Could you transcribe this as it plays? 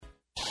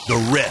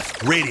The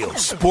Ref Radio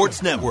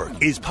Sports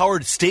Network is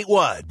powered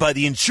statewide by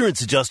the insurance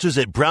adjusters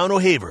at Brown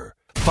O'Haver.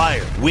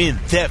 Fire,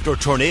 wind, theft, or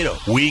tornado,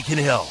 we can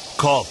help.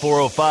 Call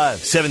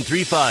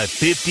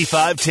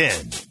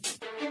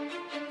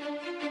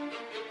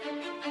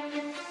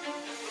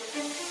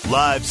 405-735-5510.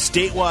 Live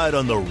statewide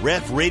on the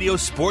Ref Radio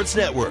Sports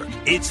Network,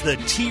 it's the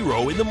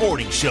T-Row in the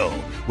Morning Show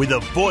with the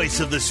voice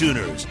of the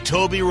Sooners,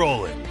 Toby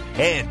Rowland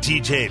and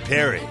TJ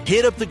Perry.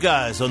 Hit up the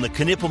guys on the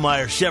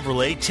Knippelmeyer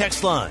Chevrolet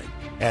text line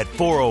at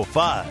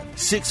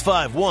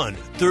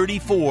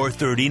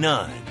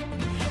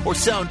 405-651-3439. Or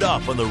sound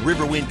off on the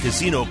Riverwind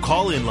Casino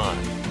call-in line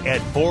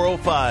at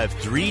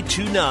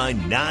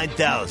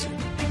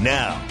 405-329-9000.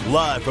 Now,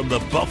 live from the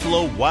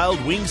Buffalo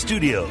Wild Wing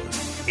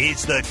Studios,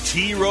 it's the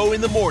T-Row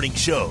in the Morning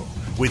Show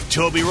with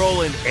Toby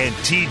Rowland and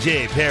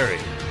TJ Perry.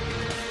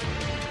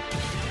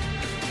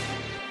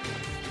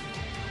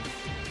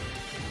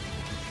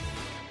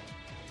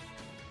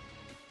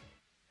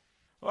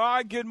 All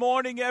right, good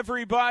morning,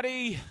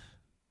 everybody.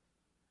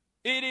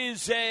 It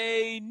is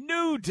a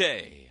new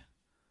day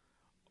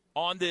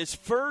on this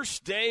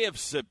first day of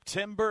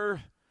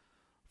September.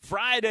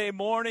 Friday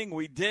morning,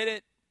 we did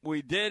it.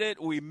 We did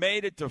it. We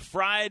made it to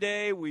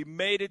Friday. We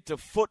made it to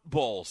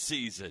football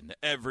season,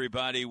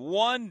 everybody.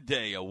 One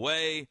day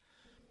away.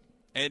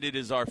 And it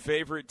is our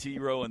favorite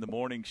T-Row in the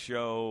Morning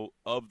Show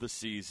of the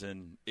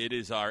season. It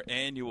is our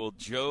annual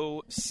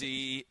Joe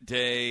C.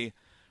 Day.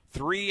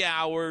 3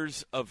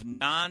 hours of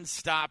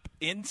nonstop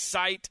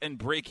insight and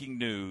breaking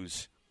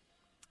news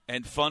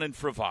and fun and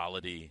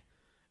frivolity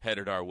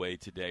headed our way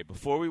today.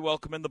 Before we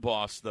welcome in the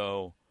boss,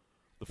 though,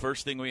 the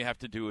first thing we have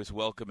to do is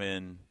welcome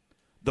in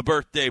the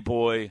birthday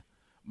boy,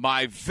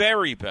 my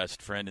very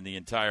best friend in the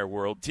entire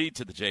world, T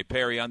to the J.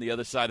 Perry on the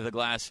other side of the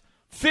glass,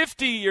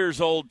 50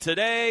 years old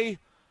today.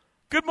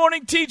 Good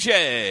morning,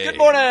 TJ. Good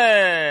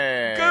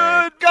morning.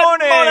 Good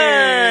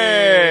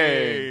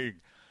morning.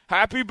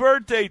 Happy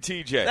birthday,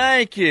 TJ.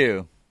 Thank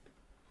you.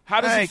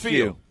 How does it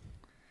feel?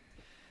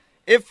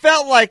 It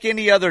felt like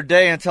any other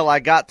day until I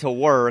got to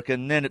work,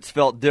 and then it's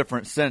felt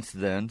different since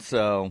then.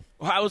 So,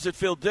 how does it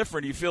feel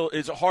different?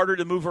 Is it harder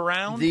to move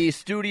around? The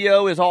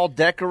studio is all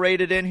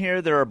decorated in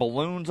here. There are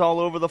balloons all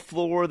over the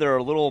floor. There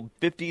are little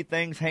 50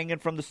 things hanging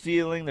from the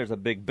ceiling. There's a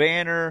big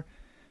banner.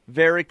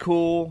 Very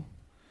cool.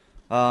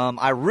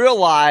 I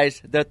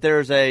realized that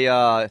there's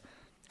a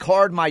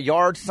card my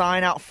yard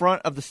sign out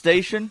front of the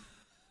station.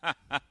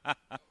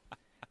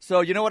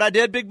 So you know what I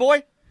did, big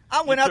boy?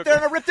 I went out there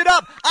and I ripped it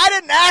up. I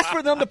didn't ask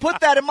for them to put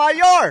that in my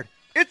yard.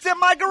 It's in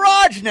my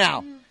garage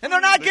now, and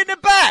they're not getting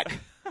it back.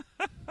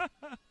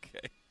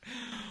 Okay.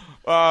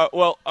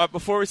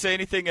 Before we say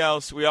anything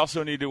else, we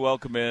also need to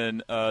welcome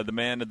in the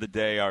man of the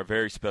day, our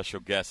very special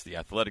guest, the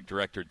athletic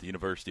director at the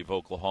University of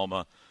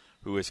Oklahoma,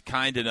 who is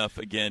kind enough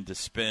again to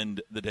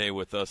spend the day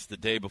with us the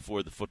day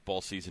before the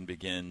football season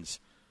begins,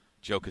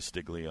 Joe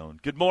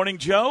Castiglione. Good morning,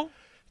 Joe.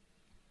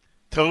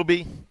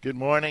 Toby, good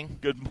morning.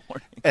 Good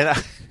morning.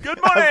 Good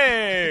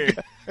morning.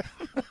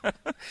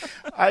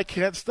 I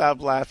can't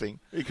stop laughing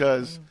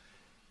because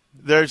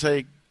there's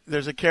a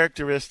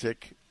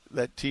characteristic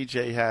that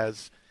TJ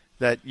has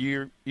that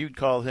you'd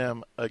call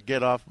him a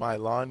get off my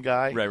lawn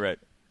guy. Right.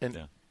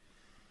 And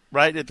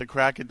right at the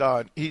crack of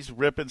dawn, he's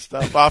ripping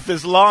stuff off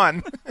his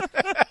lawn.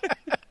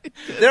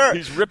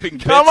 He's ripping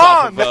bits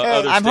off of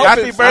other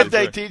Happy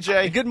birthday,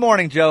 TJ. Good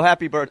morning, Joe.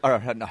 Happy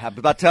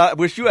birthday.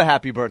 Wish you a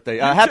happy birthday.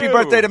 Happy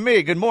birthday to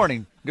me. Good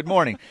morning. Good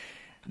morning.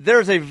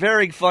 There's a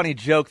very funny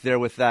joke there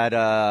with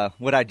that,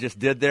 what I just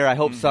did there. I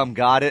hope some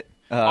got it.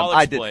 I'll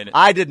explain it.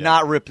 I did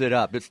not rip it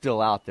up. It's still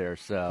out there.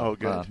 So, oh,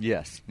 good.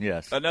 Yes.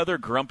 Another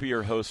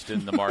grumpier host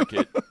in the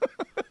market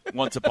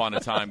once upon a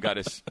time got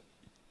his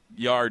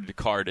yard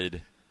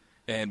carded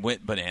and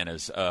went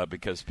bananas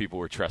because people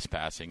were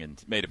trespassing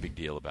and made a big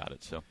deal about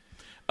it. So,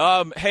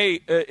 do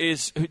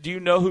you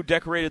know who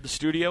decorated the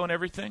studio and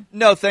everything?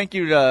 No, thank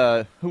you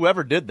to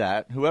whoever did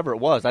that, whoever it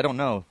was. I don't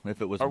know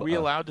if it was. Are we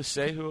allowed to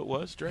say who it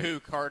was, Drake? Who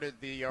carded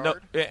the yard? No,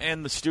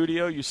 and the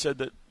studio, you said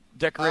that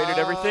decorated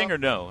everything, or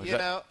no? Is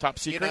that top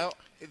secret?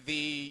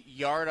 The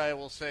yard, I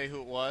will say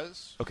who it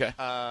was. Okay.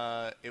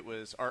 It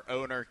was our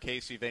owner,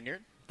 Casey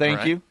Vineyard.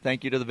 Thank you.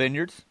 Thank you to the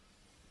Vineyards.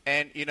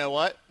 And you know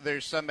what?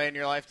 There's somebody in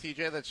your life,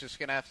 TJ, that's just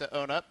going to have to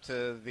own up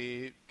to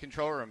the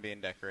control room being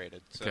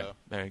decorated. So okay.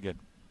 Very good.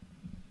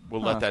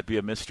 We'll let that be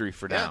a mystery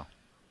for now.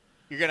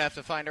 You're going to have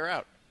to find her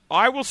out.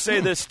 I will say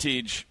this,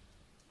 Tej.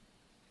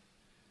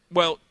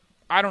 Well,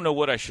 I don't know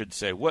what I should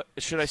say. What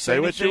should I say?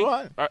 Say what you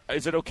want.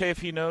 Is it okay if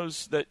he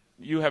knows that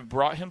you have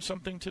brought him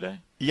something today?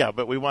 Yeah,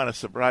 but we want to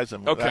surprise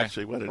him with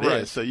actually what it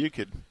is, so you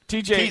could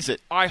tease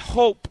it. I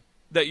hope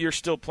that you're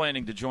still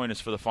planning to join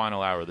us for the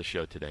final hour of the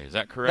show today. Is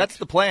that correct? That's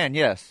the plan,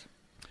 yes.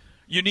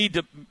 You need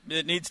to.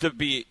 It needs to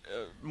be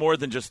more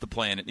than just the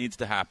plan. It needs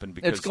to happen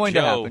because it's going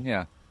to happen.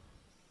 Yeah.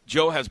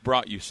 Joe has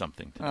brought you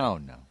something today. Oh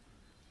no!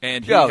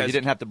 And Joe, you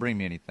didn't have to bring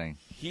me anything.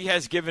 He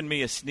has given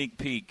me a sneak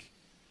peek.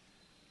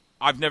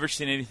 I've never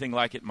seen anything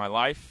like it in my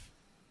life,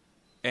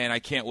 and I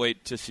can't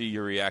wait to see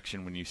your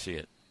reaction when you see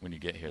it when you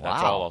get here.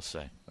 That's all I'll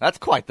say. That's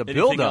quite the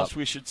build-up. Anything else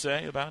we should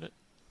say about it?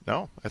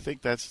 No, I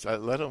think that's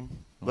let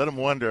them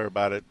wonder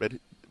about it. But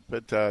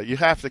you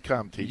have to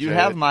come, TJ. You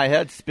have my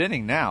head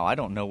spinning now. I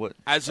don't know what.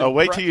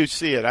 Wait till you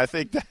see it. I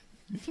think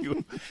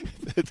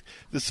that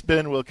the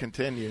spin will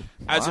continue.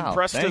 As Wow,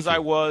 impressed thank as you. I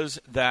was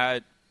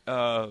that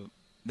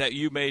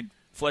you made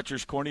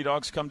Fletcher's Corny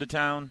Dogs come to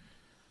town.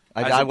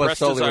 I was impressed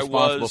solely as I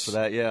responsible was- for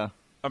that. Yeah.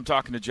 I'm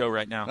talking to Joe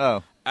right now.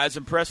 Oh. As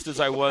impressed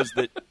as I was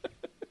that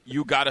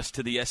you got us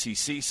to the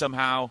SEC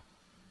somehow,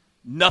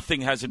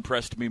 nothing has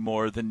impressed me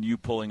more than you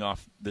pulling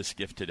off this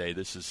gift today.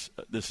 This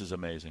is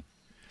amazing.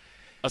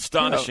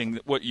 Astonishing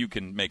what you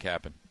can make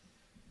happen.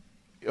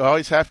 You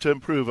always have to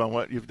improve on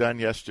what you've done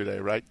yesterday,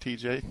 right,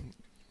 TJ?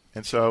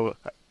 And so,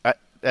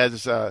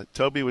 as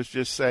Toby was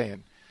just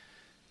saying,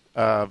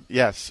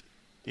 yes,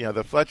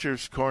 the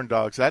Fletcher's Corn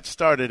Dogs, that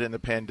started in the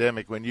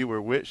pandemic when you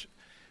were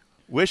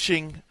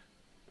wishing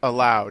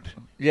aloud.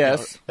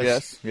 Yes,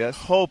 yes.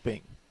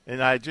 Hoping.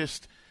 And I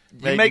just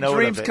You make note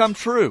dreams of it. come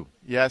true.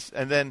 Yes,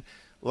 and then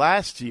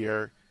last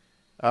year,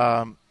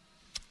 the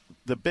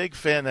big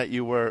fan that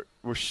you were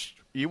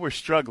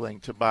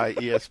struggling to buy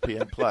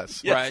ESPN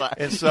Plus. Yes, right.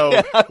 And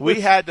so we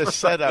had to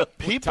set up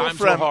people Times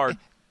were from hard.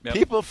 Yep.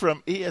 people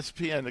from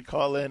ESPN to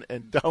call in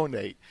and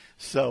donate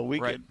so we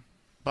could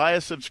buy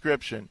a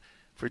subscription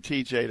for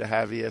TJ to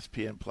have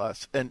ESPN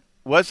Plus. And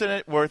wasn't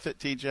it worth it,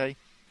 TJ?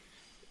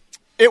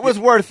 It was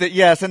worth it,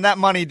 yes, and that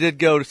money did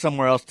go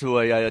somewhere else to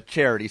a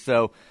charity.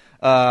 So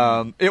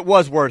it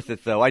was worth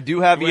it, though. I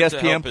do have He went to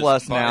ESPN help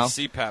Plus buy now.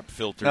 CPAP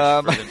filters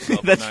for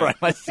himself That's tonight.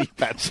 right, my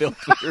CPAP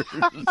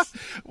filters.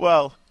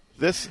 Well,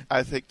 this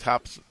I think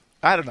tops.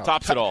 I don't know.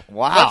 Tops it all.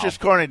 Wow. Fletcher's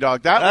Corny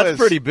Dog. That's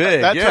pretty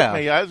big, That yeah. took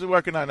me. I was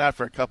working on that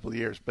for a couple of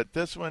years, but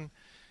this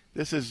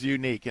is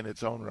unique in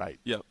its own right.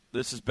 Yep,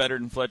 this is better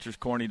than Fletcher's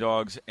Corny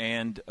Dogs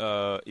and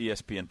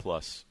ESPN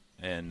Plus.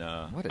 And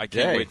What a I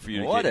day. can't wait for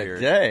you to What get a here.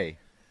 day.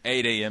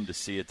 8 a.m. to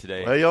see it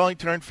today. Well, you only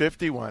turned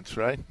 50 once,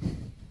 right?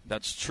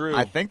 That's true.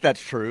 I think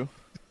that's true.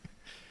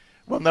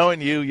 Well,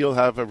 knowing you'll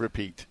have a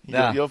repeat.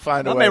 You'll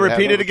find a I way may to have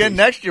repeat a it again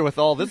repeat. next year with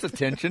all this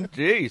attention.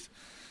 Jeez.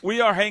 We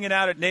are hanging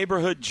out at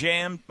Neighborhood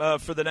Jam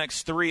for the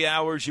next 3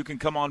 hours. You can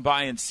come on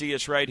by and see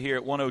us right here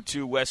at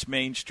 102 West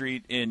Main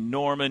Street in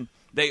Norman.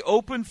 They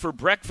open for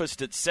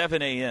breakfast at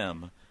 7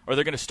 a.m., or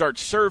they're going to start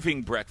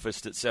serving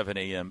breakfast at 7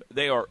 a.m.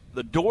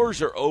 The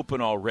doors are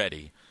open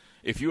already.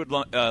 If you would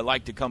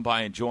like to come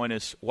by and join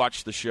us,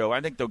 watch the show,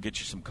 I think they'll get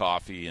you some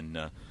coffee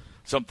and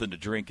something to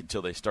drink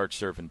until they start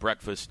serving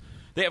breakfast.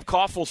 They have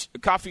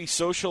coffee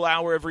social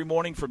hour every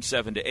morning from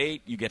 7 to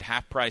 8. You get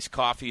half-price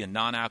coffee and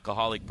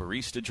non-alcoholic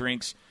barista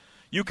drinks.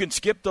 You can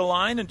skip the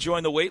line and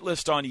join the wait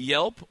list on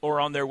Yelp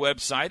or on their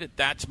website at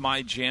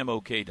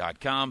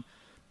that'smyjamok.com.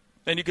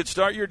 And you can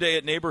start your day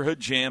at Neighborhood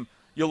Jam.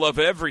 You'll love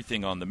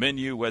everything on the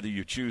menu, whether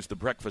you choose the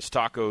breakfast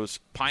tacos,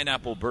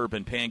 pineapple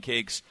bourbon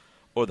pancakes,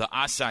 or the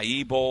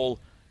acai bowl.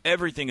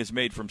 Everything is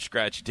made from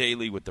scratch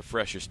daily with the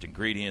freshest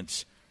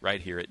ingredients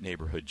right here at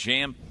Neighborhood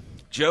Jam.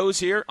 Joe's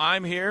here.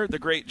 I'm here. The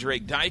great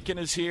Drake Dykin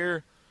is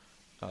here.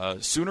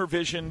 Sooner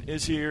Vision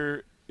is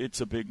here. It's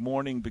a big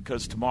morning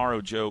because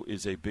tomorrow, Joe,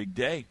 is a big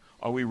day.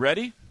 Are we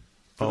ready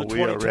for the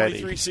we are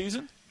 2023 ready.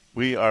 season?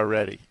 We are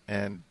ready.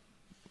 And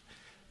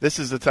this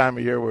is the time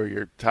of year where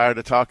you're tired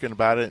of talking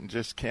about it and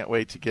just can't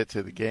wait to get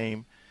to the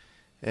game.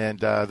 And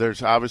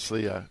there's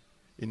obviously a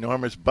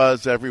enormous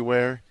buzz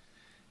everywhere.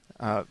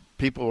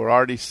 People are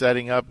already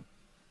setting up,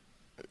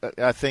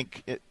 I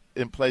think,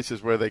 in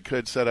places where they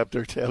could set up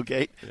their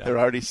tailgate. Yeah. They're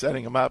already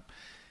setting them up.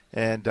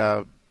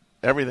 And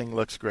everything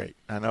looks great.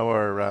 I know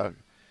our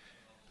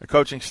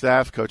coaching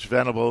staff, Coach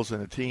Venables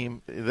and the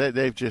team,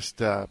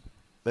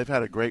 they've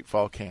had a great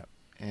fall camp.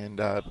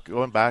 And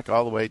going back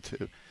all the way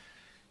to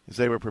as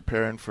they were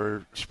preparing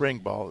for spring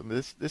ball. And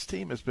this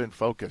team has been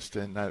focused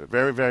and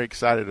very, very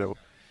excited to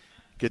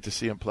get to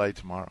see them play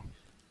tomorrow.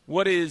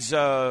 What is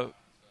the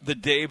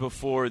day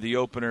before the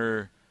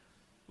opener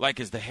like?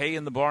 Is the hay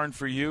in the barn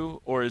for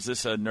you, or is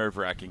this a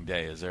nerve-wracking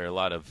day? Is there a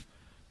lot of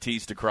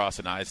T's to cross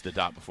and I's to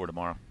dot before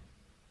tomorrow?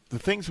 The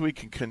things we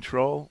can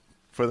control,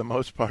 for the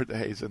most part, the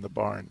hay's in the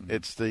barn. Mm-hmm.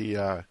 It's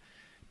the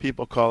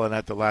people calling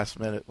at the last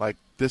minute, like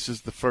this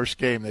is the first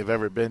game they've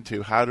ever been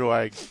to. How do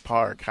I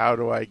park? How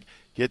do I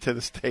get to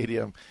the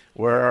stadium?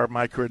 Where are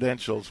my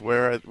credentials?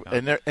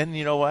 And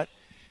you know what?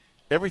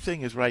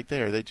 Everything is right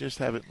there. They just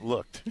haven't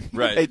looked.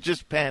 Right. They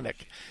just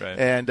panic. Right.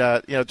 And,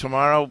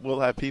 tomorrow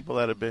we'll have people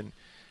that have been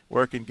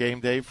working game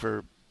day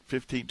for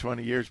 15,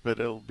 20 years, but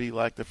it'll be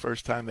like the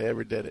first time they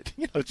ever did it.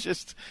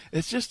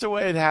 It's just the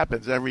way it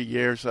happens every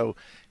year. So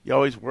you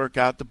always work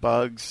out the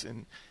bugs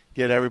and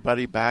get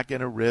everybody back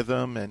in a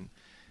rhythm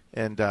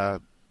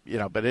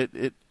but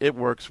it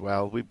works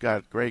well. We've got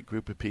a great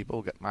group of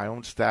people. My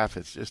own staff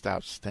is just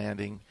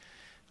outstanding.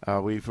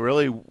 We've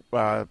really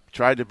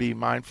tried to be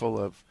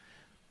mindful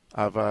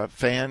of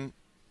fan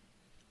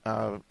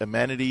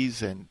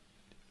amenities, and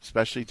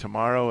especially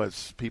tomorrow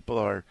as people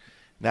are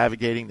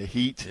navigating the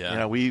heat.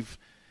 Yeah. We've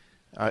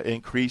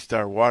increased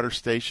our water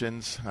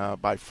stations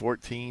by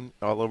 14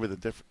 all over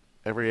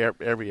every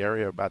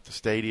area about the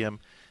stadium.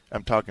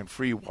 I'm talking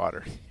free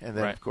water, and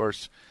then right. of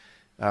course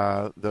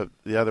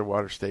the other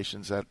water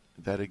stations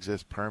that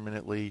exist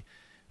permanently,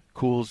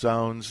 cool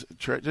zones.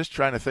 Just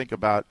trying to think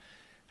about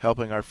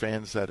helping our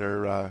fans that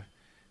are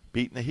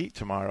beating the heat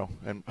tomorrow,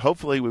 and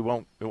hopefully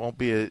it won't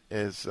be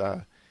as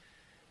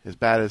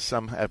bad as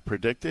some have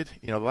predicted.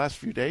 The last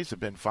few days have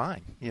been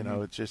fine.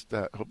 It's just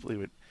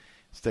hopefully it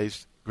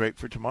stays great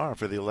for tomorrow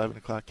for the 11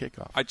 o'clock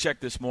kickoff. I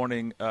checked this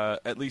morning.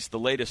 At least the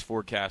latest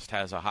forecast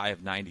has a high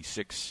of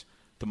 96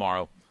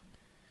 tomorrow.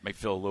 May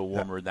feel a little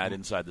warmer than that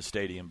inside the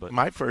stadium. But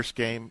my first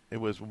game, it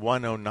was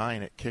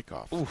 109 at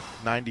kickoff.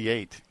 Oof.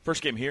 98.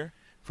 First game here?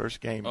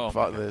 First game,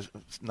 the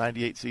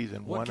 98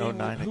 season, what 109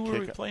 game, at kickoff. Who were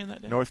we playing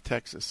that day? North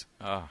Texas.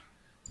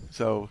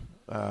 So,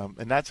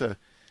 and that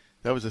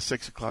was a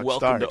 6 o'clock Welcome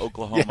start. to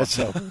Oklahoma. Yeah,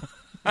 so.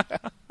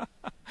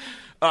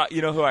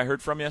 You know who I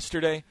heard from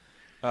yesterday?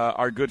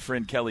 Our good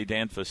friend Kelly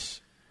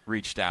Danfus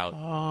reached out.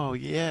 Oh,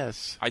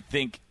 yes. I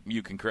think,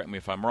 you can correct me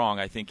if I'm wrong,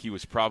 I think he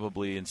was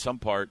probably in some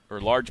part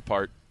or large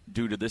part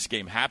due to this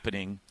game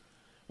happening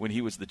when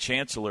he was the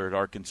chancellor at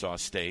Arkansas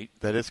State.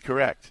 That is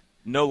correct.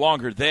 No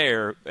longer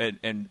there,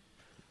 and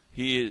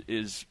he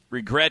is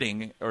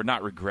regretting, or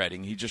not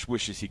regretting, he just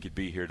wishes he could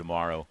be here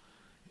tomorrow.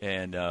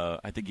 And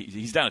I think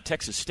he's down at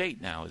Texas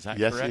State now. Is that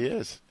correct? Yes, he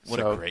is. What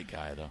a great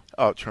guy, though.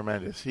 Oh,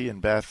 tremendous. He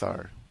and Beth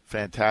are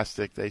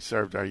fantastic. They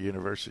served our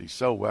university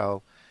so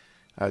well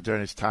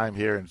during his time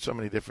here in so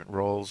many different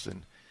roles,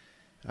 and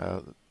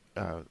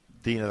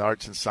Dean of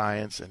Arts and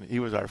Science, and he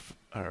was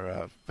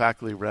our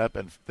faculty rep,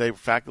 and they were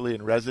faculty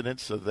in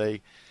residence, so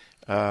they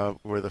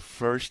were the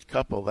first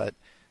couple that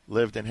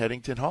lived in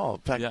Headington Hall.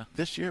 In fact,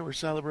 this year we're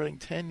celebrating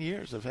 10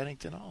 years of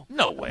Headington Hall.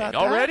 No way.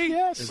 Already?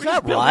 Yes. Is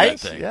that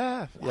right?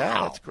 Yeah. Wow.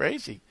 Yeah, that's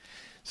crazy.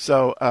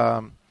 So,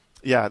 and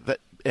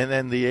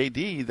then the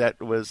AD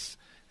that was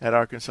at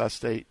Arkansas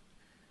State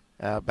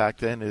back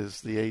then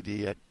is the AD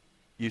at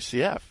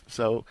UCF.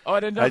 So I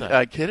didn't know that.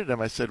 I kidded him.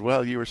 I said,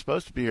 well, you were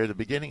supposed to be here at the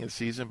beginning of the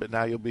season, but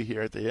now you'll be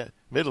here at the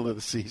middle of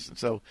the season.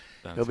 So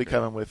he'll be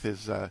coming with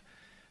his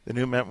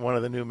one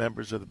of the new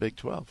members of the Big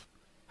 12.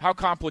 How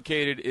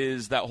complicated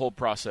is that whole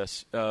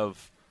process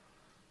of,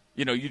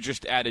 you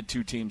just added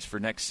 2 teams for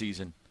next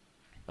season,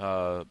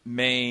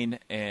 Maine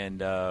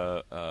and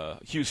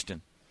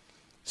Houston.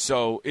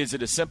 So is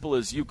it as simple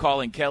as you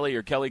calling Kelly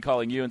or Kelly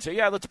calling you and say,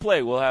 yeah, let's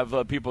play. We'll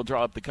have people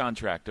draw up the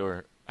contract,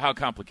 or how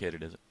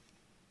complicated is it?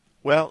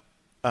 Well,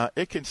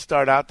 it can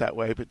start out that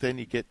way, but then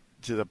you get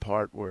to the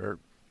part where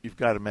you've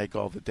got to make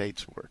all the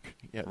dates work.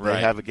 Right.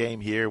 They have a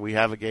game here, we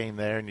have a game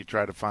there, and you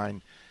try to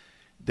find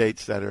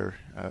dates that are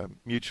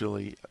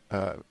mutually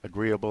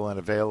agreeable and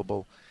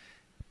available.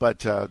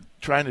 But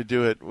trying to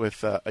do it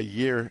with a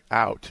year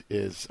out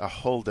is a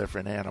whole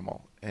different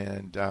animal,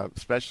 and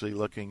especially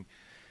looking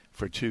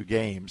for 2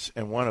 games,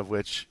 and one of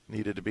which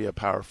needed to be a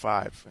Power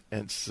 5.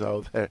 And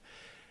so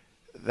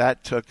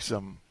that took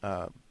some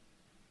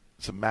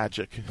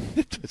magic,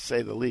 to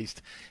say the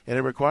least. And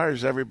it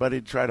requires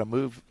everybody to try to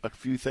move a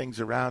few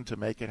things around to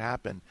make it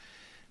happen.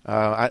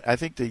 I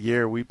think the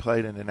year we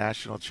played in the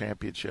national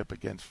championship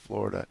against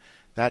Florida,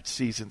 that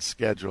season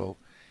schedule,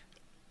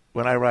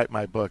 when I write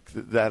my book,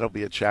 that'll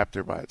be a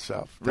chapter by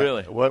itself.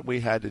 Really? What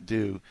we had to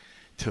do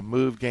to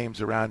move games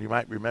around. You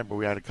might remember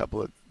we had a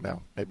couple of,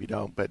 well, maybe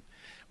don't, but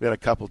we had a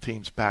couple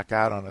teams back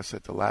out on us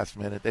at the last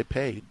minute. They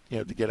paid,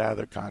 to get out of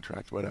their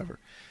contract, whatever.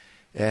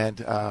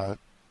 And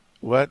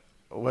what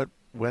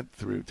went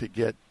through to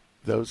get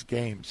those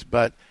games.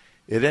 But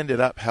it ended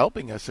up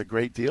helping us a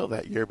great deal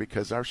that year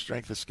because our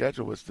strength of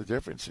schedule was the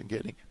difference in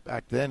getting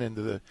back then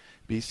into the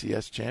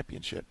BCS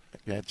championship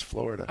against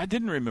Florida. I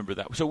didn't remember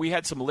that. So we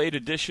had some late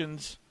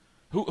additions.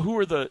 Who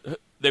were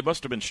they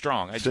must have been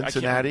strong.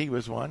 Cincinnati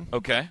was one.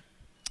 Okay.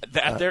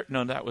 That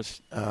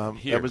was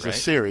here, that was right? a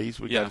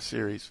series. We got a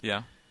series.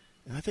 Yeah.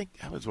 And I think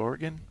that was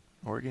Oregon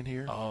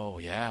here. Oh,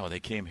 yeah. Well, they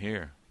came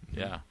here.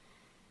 Yeah.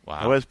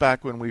 Wow. It was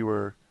back when we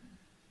were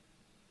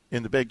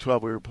in the Big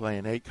 12. We were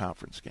playing 8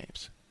 conference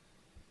games.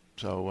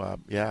 So,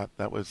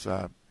 that was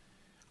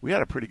we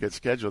had a pretty good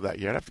schedule that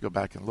year. I'd have to go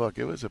back and look.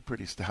 It was a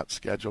pretty stout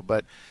schedule,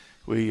 but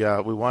we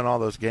won all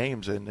those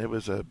games, and it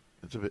was a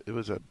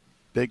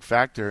big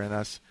factor in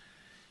us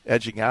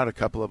edging out a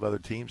couple of other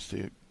teams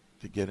to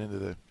get into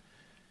the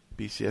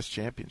BCS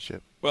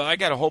championship. Well, I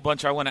got a whole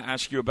bunch I want to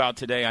ask you about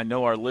today. I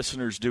know our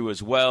listeners do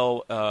as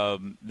well.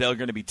 They're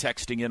going to be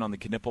texting in on the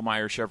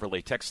Knippelmeyer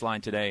Chevrolet text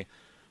line today,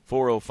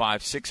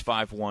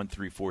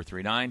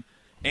 405-651-3439.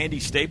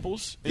 Andy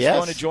Staples is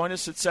going to join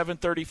us at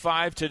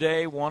 7:35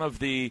 today, one of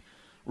the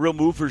real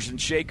movers and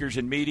shakers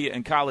in media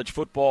and college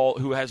football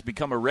who has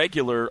become a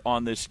regular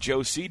on this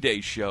Joe C. Day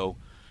show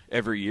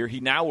every year. He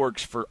now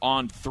works for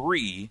On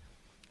 3,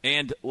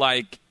 and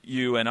like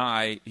you and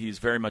I, he's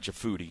very much a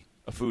foodie,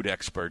 a food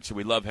expert, so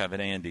we love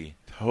having Andy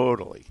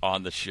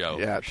on the show.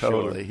 Yeah,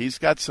 totally.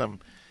 Sure.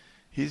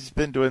 He's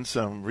been doing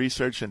some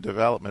research and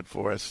development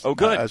for us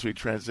as we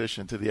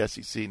transition to the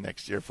SEC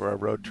next year for our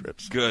road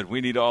trips. Good.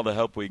 We need all the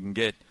help we can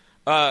get.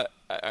 I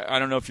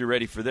don't know if you're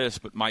ready for this,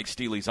 but Mike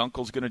Steely's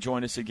uncle's going to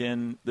join us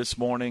again this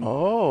morning.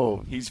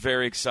 Oh. He's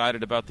very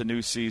excited about the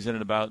new season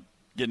and about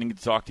getting to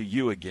talk to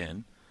you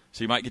again.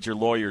 So you might get your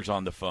lawyers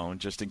on the phone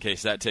just in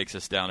case that takes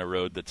us down a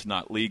road that's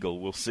not legal.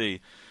 We'll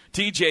see.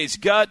 TJ's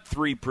Gut,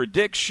 3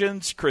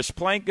 predictions. Chris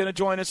Plank going to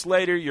join us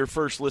later. Your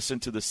first listen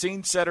to the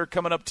Scene Setter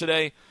coming up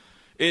today.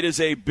 It is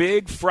a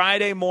big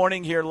Friday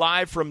morning here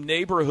live from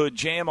Neighborhood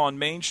Jam on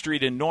Main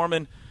Street in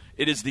Norman.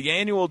 It is the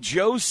annual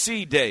Joe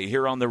C. Day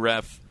here on the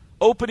Ref.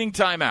 Opening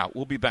timeout.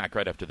 We'll be back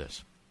right after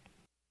this.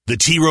 The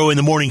T-Row in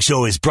the Morning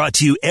Show is brought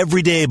to you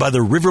every day by the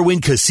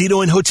Riverwind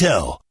Casino and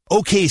Hotel,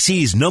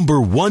 OKC's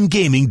 #1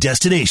 gaming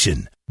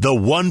destination. The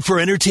one for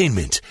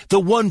entertainment, the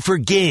one for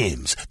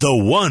games, the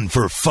one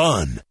for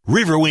fun.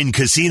 Riverwind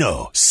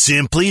Casino,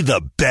 simply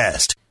the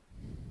best.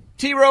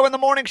 T-Row in the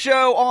Morning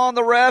Show on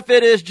the Ref.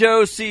 It is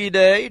Joe C.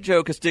 Day.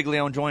 Joe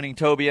Castiglione joining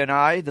Toby and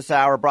I. This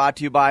hour brought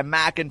to you by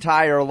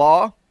McIntyre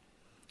Law.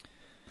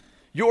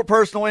 Your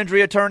personal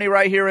injury attorney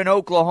right here in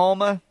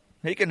Oklahoma.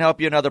 He can help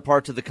you in other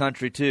parts of the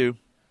country, too.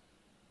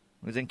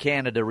 He was in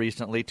Canada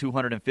recently,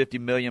 $250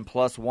 million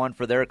plus one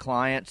for their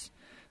clients.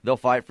 They'll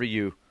fight for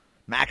you.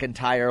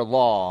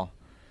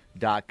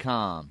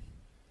 McIntyreLaw.com.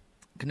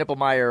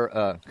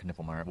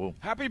 Knippelmeyer. Whoa.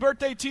 Happy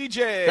birthday,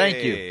 TJ.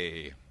 Thank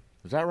you.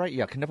 Is that right?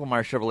 Yeah,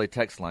 Knippelmeyer Chevrolet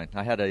text line.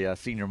 I had a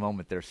senior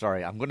moment there.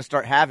 Sorry. I'm going to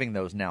start having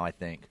those now, I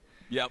think.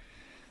 Yep.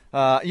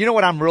 You know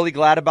what I'm really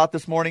glad about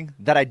this morning?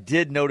 That I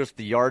did notice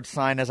the yard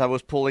sign as I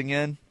was pulling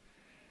in.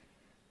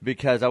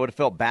 Because I would have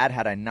felt bad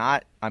had I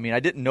not. I mean, I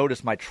didn't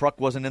notice my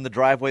truck wasn't in the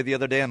driveway the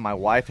other day, and my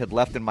wife had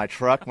left in my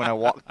truck when I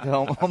walked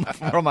home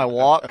from my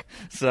walk.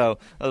 So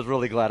I was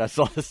really glad I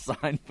saw the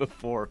sign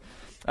before.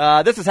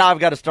 This is how I've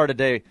got to start a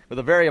day with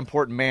a very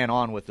important man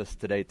on with us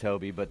today,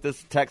 Toby. But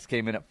this text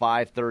came in at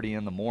 5:30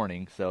 in the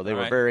morning, so they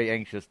were very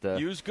anxious to.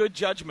 Use good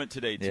judgment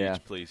today,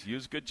 Teach, please.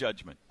 Use good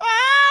judgment.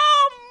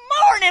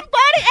 Morning,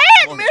 buddy,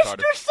 and Morning, Mr.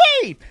 Carter.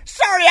 C.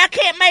 Sorry I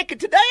can't make it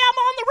today. I'm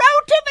on the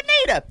road to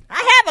Bonita.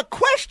 I have a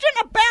question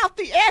about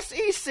the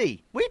SEC.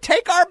 We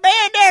take our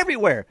band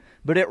everywhere,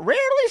 but it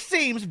rarely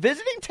seems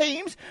visiting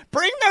teams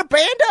bring their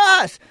band to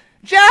us.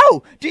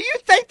 Joe, do you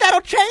think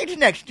that'll change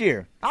next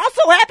year?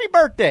 Also, happy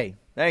birthday.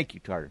 Thank you,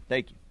 Carter.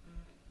 Thank you.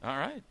 All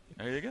right.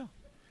 There you go.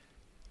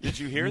 Did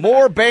you hear that?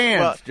 More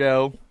bands,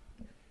 Joe.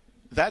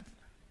 That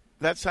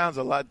sounds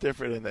a lot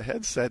different in the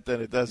headset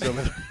than it does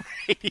over the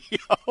radio.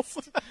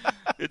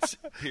 It's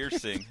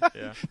piercing.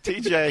 Yeah.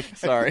 TJ,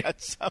 sorry.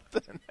 That's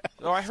something.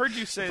 Oh, I heard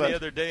you say the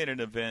other day in an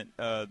event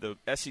the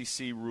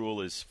SEC rule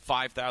is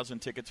 5,000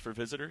 tickets for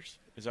visitors.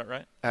 Is that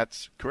right?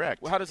 That's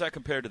correct. Well, how does that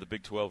compare to the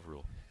Big 12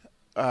 rule?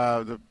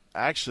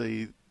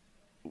 Actually,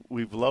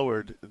 we've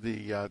lowered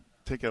the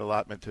ticket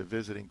allotment to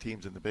visiting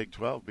teams in the Big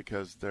 12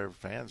 because their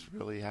fans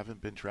really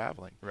haven't been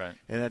traveling. Right.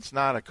 And it's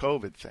not a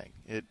COVID thing.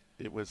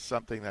 It was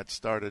something that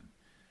started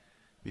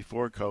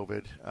before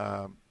COVID.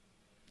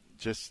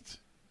 Just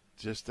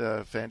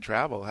fan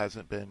travel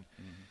hasn't been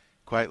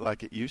quite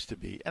like it used to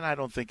be. And I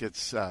don't think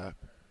it's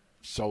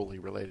solely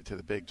related to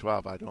the Big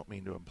 12. I don't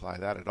mean to imply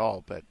that at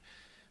all. But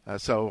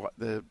so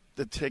the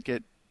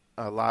ticket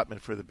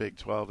allotment for the Big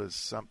 12 is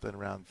something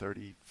around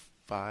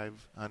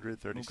 3,500,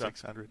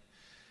 3,600. Okay.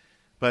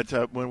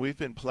 But when we've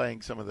been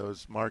playing some of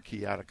those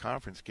marquee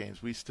out-of-conference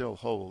games, we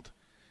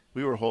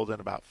were holding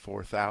about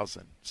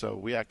 4,000. So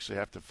we actually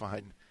have to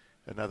find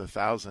another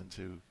 1,000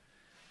 to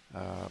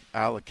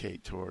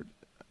allocate toward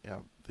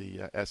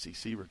the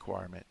SEC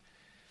requirement.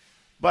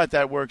 But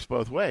that works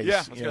both ways.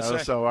 Yeah, I was gonna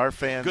say. So our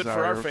fans Good for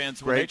are our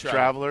fans when great they travel.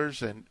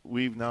 travelers, and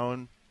we've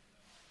known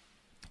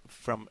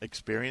from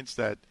experience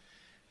that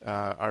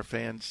our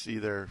fans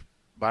either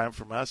buy them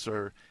from us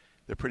or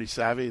they're pretty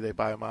savvy. They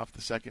buy them off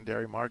the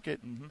secondary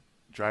market,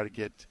 try to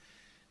get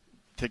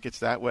tickets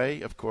that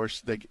way. Of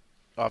course, they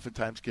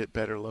oftentimes get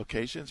better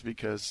locations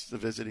because the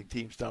visiting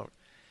teams don't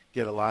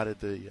get allotted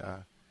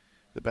the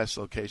best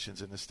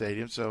locations in the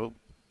stadium. So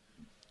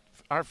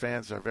our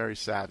fans are very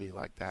savvy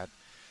like that.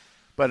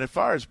 But as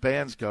far as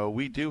bands go,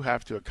 we do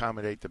have to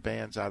accommodate the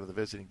bands out of the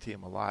visiting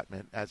team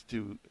allotment, as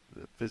do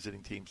the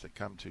visiting teams that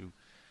come to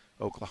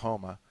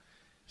Oklahoma.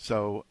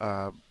 So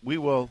we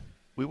will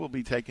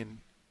be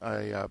taking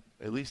at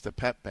least a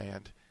pep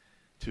band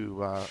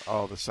to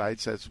all the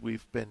sites, as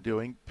we've been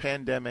doing.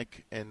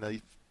 Pandemic and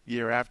the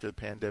year after the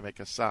pandemic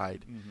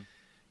aside,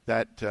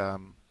 that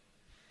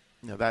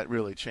that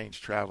really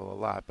changed travel a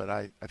lot. But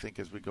I think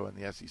as we go in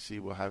the SEC,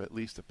 we'll have at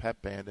least a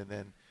pep band, and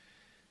then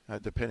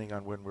depending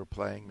on when we're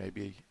playing,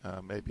 maybe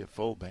a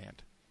full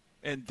band.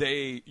 And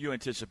you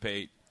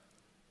anticipate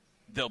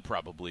they'll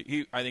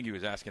probably. I think he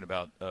was asking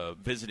about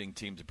visiting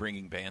teams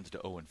bringing bands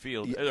to Owen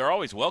Field. Yeah. They're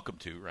always welcome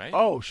to, right?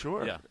 Oh,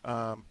 sure.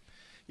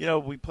 Yeah.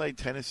 We played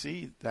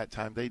Tennessee that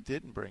time. They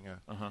didn't bring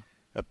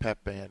a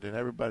pep band, and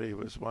everybody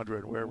was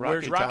wondering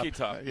where's Rocky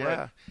Top. Yeah.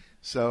 Right.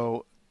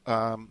 So,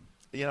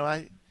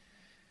 I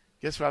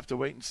guess we'll have to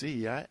wait and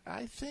see.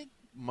 I think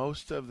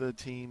most of the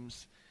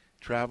teams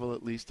travel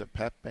at least a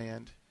pep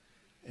band,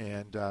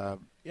 and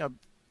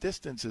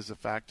distance is a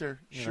factor.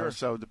 Sure.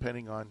 So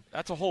depending on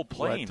that's a whole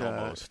plane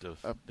almost to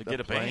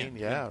get a plane, band.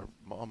 Yeah,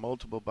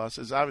 multiple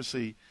buses.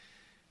 Obviously,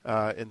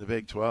 in the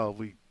Big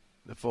 12,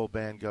 the full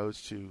band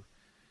goes to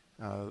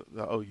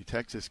the OU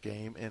Texas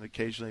game, and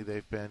occasionally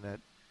they've been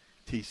at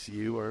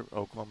TCU or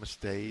Oklahoma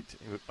State,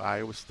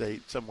 Iowa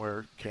State,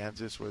 somewhere,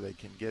 Kansas, where they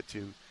can get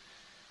to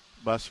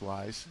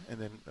bus-wise, and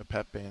then a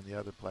pep band the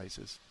other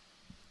places.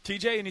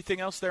 TJ,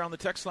 anything else there on the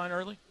text line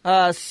early?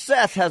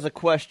 Seth has a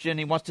question.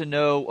 He wants to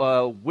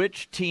know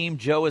which team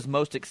Joe is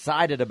most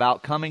excited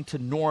about coming to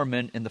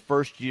Norman in the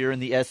first year in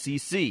the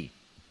SEC.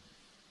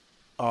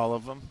 All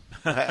of them.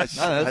 That's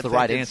the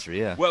right answer,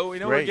 yeah. Well, we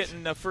know great. we're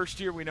getting first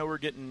year. We know we're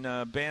getting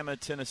Bama,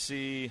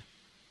 Tennessee,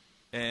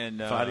 and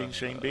Fighting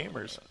Shane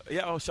Beamers.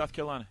 South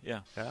Carolina. Yeah.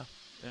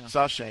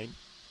 Saw Shane.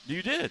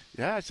 You did?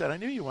 Yeah, I said, I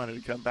knew you wanted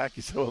to come back.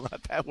 He said, well,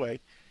 not that way.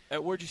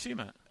 Where'd you see him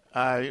at?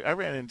 I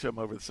ran into him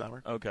over the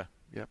summer. Okay.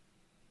 Yep.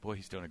 Boy,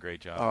 he's doing a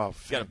great job. Oh,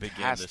 he's got a big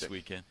game this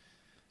weekend.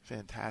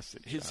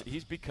 Fantastic.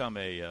 He's become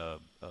a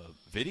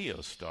video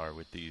star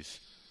with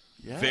these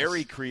Yes.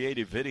 very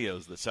creative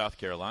videos that South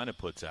Carolina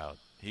puts out.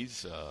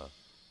 He's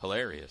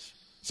hilarious.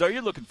 So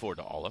you're looking forward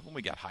to all of them.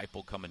 We got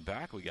Heupel coming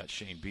back. We got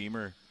Shane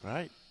Beamer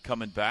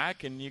coming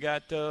back. And you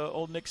got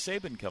old Nick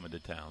Saban coming to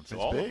town. So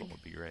it's all big. of them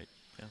would be great.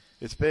 Yeah.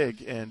 It's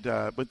big. And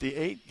with the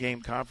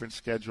 8-game conference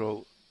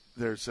schedule,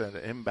 there's an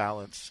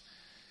imbalance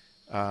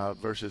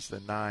versus the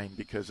 9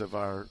 because of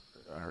our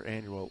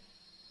annual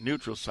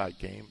neutral site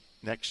game.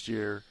 Next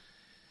year,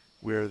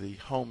 we're the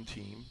home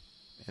team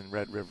in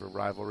Red River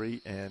rivalry,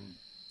 and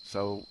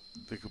so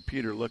the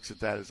computer looks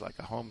at that as like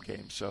a home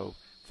game, so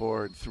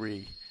 4 and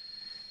 3.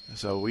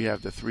 So we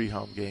have the 3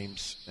 home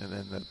games, and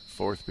then the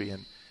 4th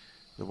being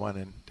the one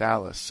in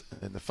Dallas.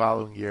 And the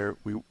following year,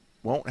 we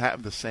won't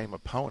have the same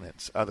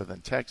opponents other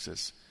than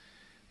Texas,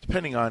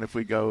 depending on if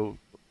we go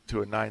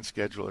to a 9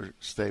 schedule or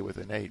stay with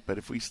an 8. But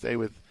if we stay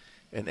with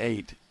an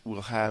 8,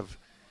 we'll have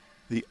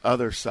the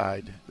other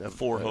side of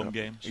 4 home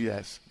games.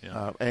 Yes,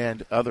 Yeah.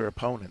 And other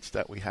opponents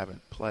that we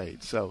haven't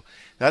played. So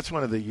that's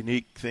one of the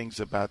unique things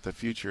about the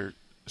future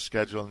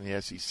schedule in the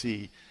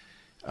SEC.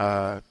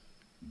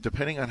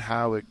 Depending on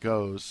how it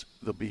goes,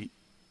 there'll be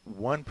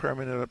 1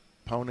 permanent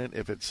opponent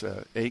if it's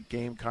a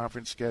 8-game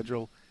conference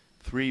schedule,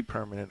 3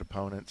 permanent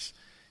opponents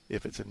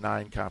if it's a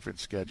 9-conference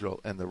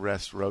schedule, and the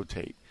rest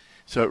rotate.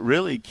 So it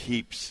really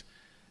keeps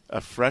a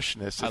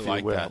freshness, if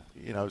you will. That.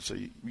 You know, so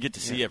you get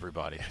to see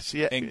everybody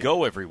and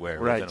go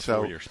everywhere within a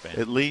 4-year span.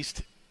 At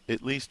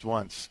least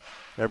once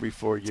every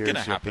 4 years. It's going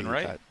to happen,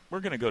 right? That. We're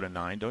going to go to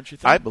 9, don't you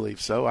think? I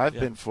believe so. I've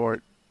been for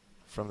it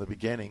from the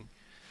beginning.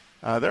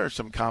 There are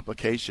some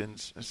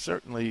complications,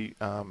 certainly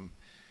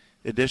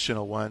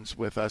additional ones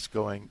with us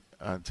going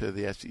to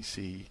the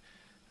SEC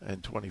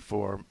in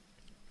 24,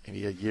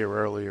 maybe a year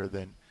earlier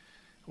than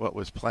what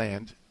was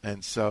planned.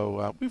 And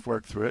so we've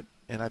worked through it,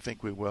 and I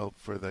think we will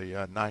for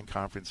the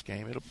 9-conference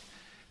game. It'll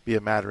be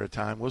a matter of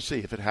time. We'll see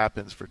if it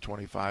happens for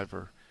 25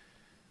 or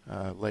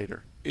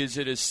later. Is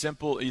it as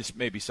simple? Is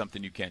maybe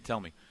something you can't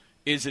tell me.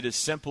 Is it as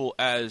simple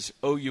as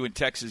OU and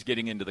Texas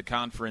getting into the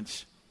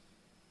conference?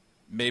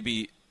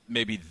 Maybe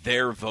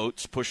their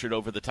votes push it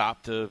over the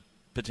top to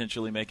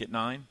potentially make it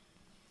 9?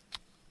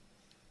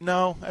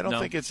 No, I don't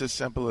think it's as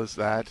simple as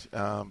that.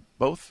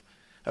 Both.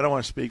 I don't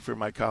want to speak for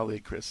my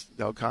colleague Chris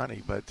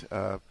Delcani,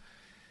 but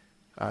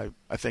I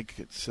think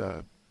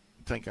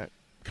I'm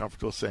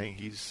comfortable saying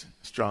he's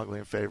strongly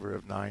in favor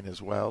of 9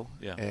 as well.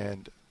 Yeah.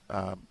 And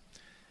I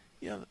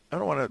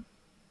don't want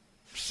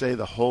to say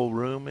the whole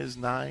room is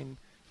 9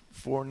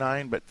 for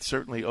 9, but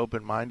certainly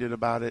open-minded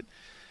about it.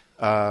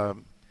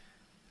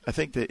 I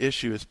think the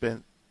issue has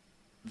been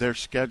their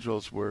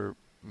schedules were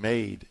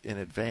made in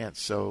advance,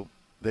 so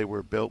they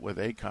were built with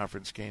 8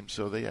 conference games,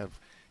 so they have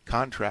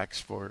contracts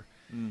for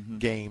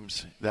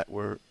games that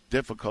were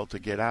difficult to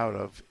get out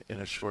of in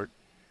a short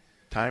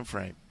time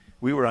frame.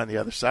 We were on the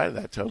other side of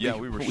that, Toby. Yeah,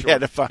 we were short. We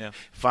had to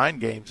find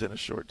games in a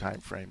short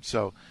time frame.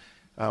 So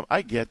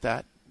I get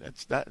that.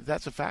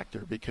 That's a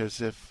factor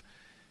because if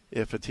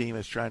a team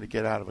is trying to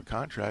get out of a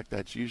contract,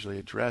 that's usually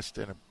addressed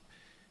in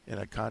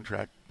a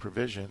contract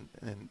provision,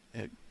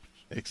 and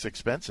it's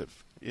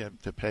expensive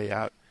to pay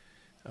out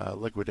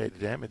liquidated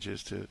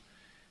damages to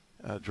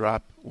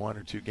drop 1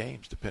 or 2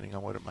 games, depending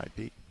on what it might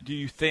be. Do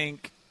you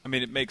think? I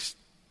mean, it makes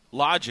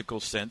logical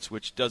sense,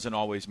 which doesn't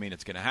always mean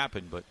it's going to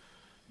happen. But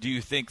do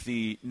you think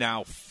the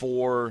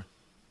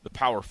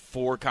Power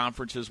 4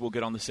 conferences will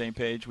get on the same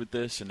page with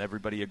this, and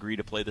everybody agree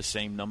to play the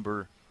same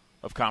number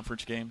of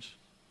conference games?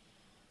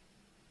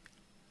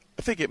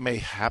 I think it may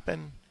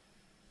happen,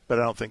 but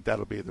I don't think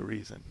that'll be the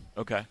reason.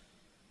 Okay.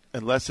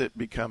 Unless it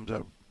becomes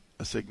a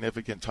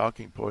significant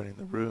talking point in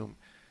the room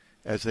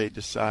as they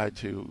decide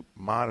to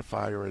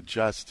modify or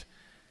adjust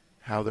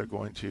how they're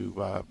going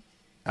to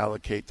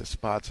allocate the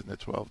spots in the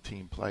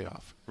 12-team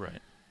playoff.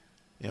 Right.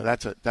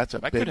 That's a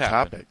big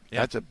topic. Yeah.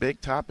 That's a big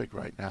topic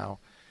right now.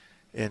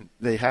 And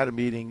they had a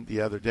meeting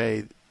the other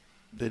day.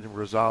 Didn't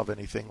resolve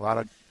anything. A lot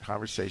of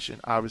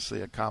conversation.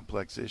 Obviously a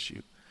complex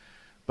issue.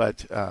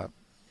 But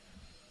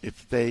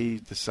if they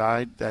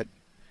decide that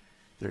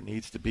there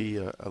needs to be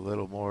a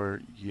little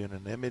more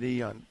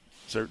unanimity on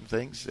certain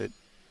things, it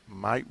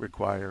might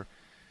require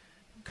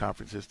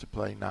conferences to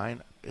play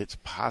 9. It's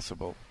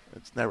possible.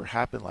 It's never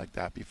happened like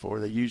that before.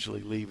 They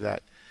usually leave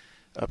that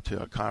up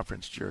to a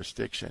conference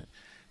jurisdiction.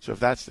 So if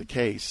that's the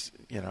case,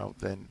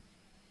 then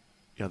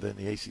then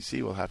the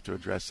ACC will have to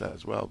address that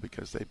as well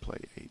because they play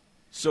 8.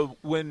 So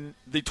when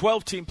the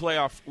 12-team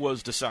playoff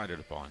was decided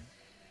upon,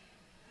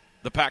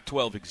 the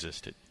Pac-12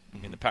 existed. I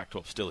mean, the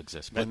Pac-12 still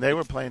exists. But And they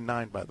were playing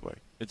 9, by the way.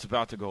 It's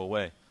about to go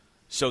away.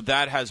 So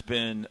that has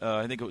been,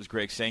 I think it was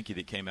Greg Sankey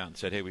that came out and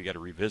said, hey, we got to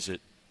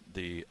revisit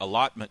the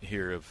allotment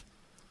here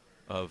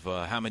of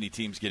how many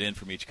teams get in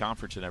from each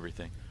conference and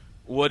everything.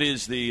 What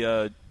is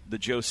the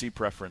Joe C.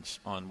 preference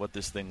on what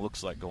this thing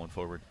looks like going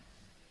forward?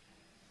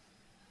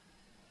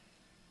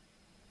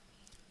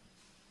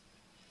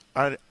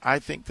 I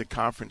think the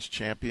conference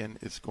champion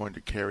is going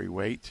to carry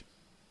weight,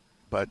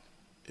 but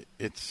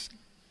it's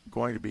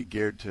going to be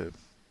geared to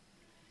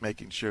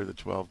making sure the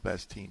 12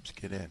 best teams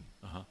get in.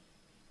 Uh-huh.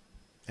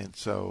 And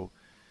so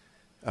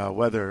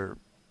whether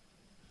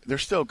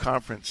there's still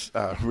conference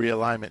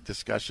realignment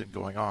discussion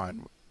going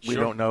on. We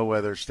Sure. don't know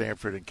whether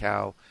Stanford and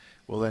Cal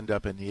will end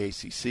up in the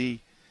ACC.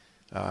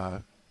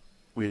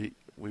 We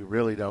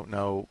really don't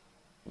know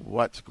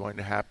what's going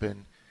to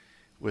happen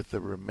with the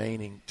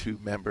remaining 2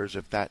 members,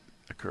 if that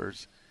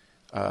occurs,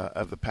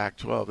 of the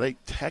Pac-12. They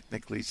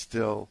technically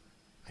still,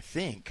 I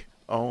think,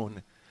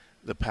 own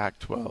the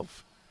Pac-12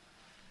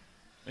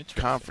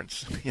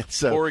 conference.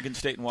 So Oregon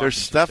State and Washington there's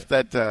stuff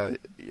State. that,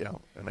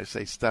 and I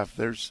say stuff,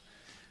 there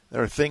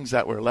are things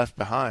that were left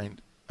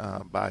behind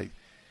by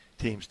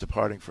teams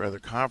departing for other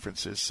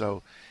conferences.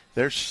 So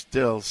there's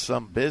still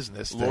some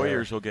business there.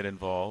 Lawyers will get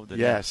involved.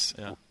 Yes.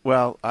 Yeah.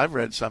 Well, I've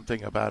read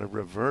something about a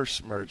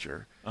reverse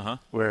merger Uh-huh.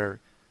 where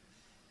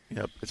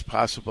it's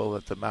possible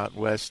that the Mountain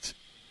West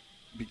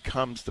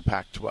becomes the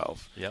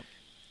Pac-12. Yep.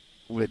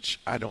 Which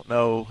I don't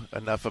know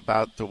enough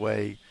about the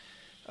way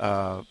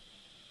the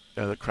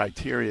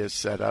criteria is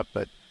set up,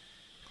 but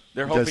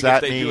They're hoping does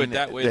that if they do it mean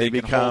that way, they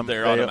can hold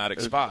their automatic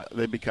spot.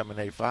 They become an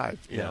A5,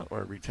 Yeah.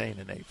 or retain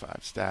an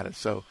A5 status.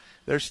 So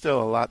there's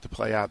still a lot to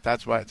play out.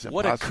 That's why it's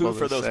What impossible a coup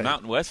for to those say.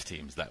 Mountain West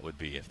teams that would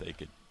be if they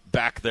could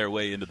back their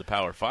way into the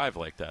Power 5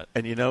 like that.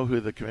 And you know who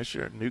the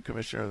new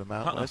commissioner of the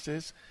Mountain Uh-uh. West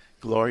is?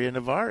 Gloria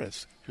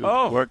Navarez, who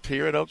Oh, worked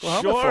here at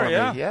Oklahoma sure, for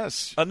yeah. me.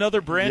 Yes.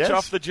 Another branch Yes.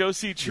 off the Joe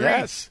C. tree.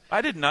 Yes.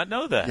 I did not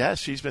know that. Yes,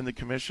 she's been the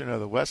commissioner of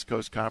the West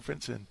Coast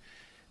Conference and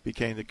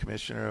became the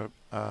commissioner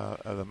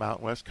of the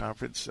Mountain West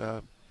Conference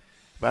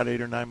about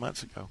 8 or 9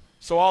 months ago.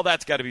 So all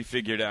that's got to be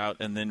figured out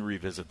and then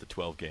revisit the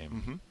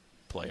 12-game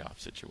playoff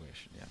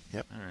situation. Yeah.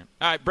 Yep. All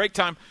right, break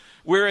time.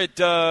 We're at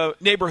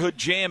Neighborhood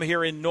Jam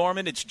here in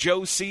Norman. It's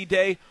Joe C.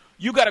 Day.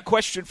 You got a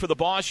question for the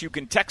boss, you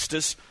can text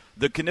us.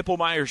 The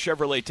Knippelmeyer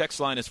Chevrolet text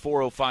line is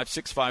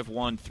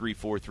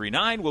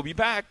 405-651-3439. We'll be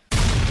back.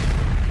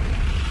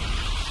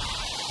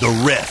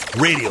 The Ref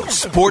Radio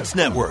Sports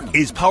Network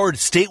is powered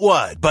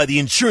statewide by the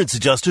insurance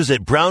adjusters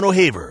at Brown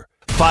O'Haver.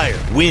 Fire,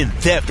 wind,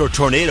 theft, or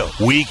tornado,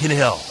 we can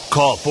help.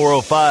 Call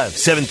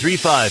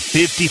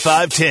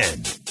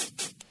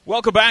 405-735-5510.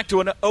 Welcome back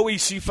to an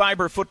OEC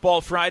Fiber Football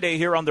Friday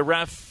here on the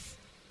Ref.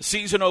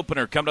 Season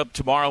opener coming up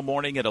tomorrow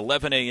morning at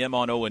 11 a.m.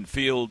 on Owen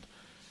Field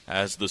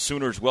as the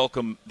Sooners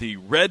welcome the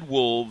Red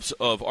Wolves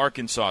of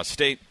Arkansas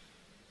State.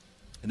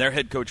 And their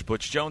head coach,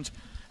 Butch Jones,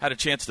 had a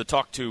chance to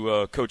talk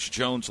to Coach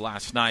Jones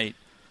last night.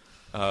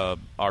 Our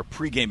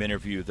pregame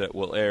interview that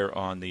will air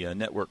on the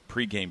network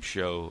pregame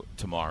show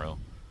tomorrow.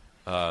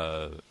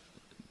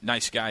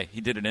 Nice guy.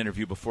 He did an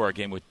interview before our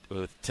game with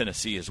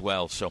Tennessee as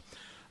well. So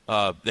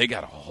they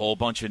got a whole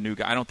bunch of new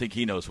guys. I don't think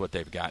he knows what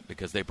they've got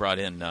because they brought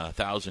in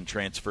 1,000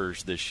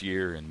 transfers this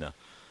year and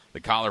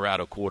the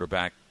Colorado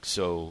quarterback.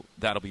 So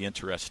that'll be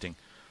interesting.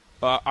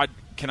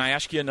 Can I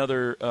ask you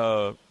another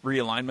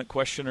realignment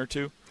question or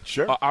two?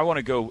 Sure. I want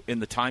to go in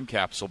the time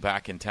capsule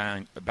back in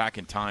time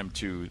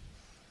to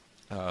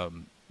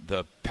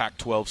the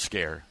Pac-12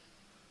 scare.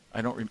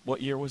 I don't.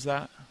 What year was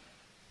that?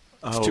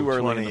 It's too early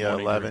in the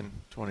morning.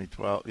 2011,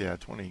 2012. Yeah,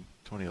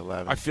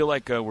 2011. I feel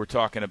like we're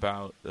talking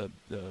about it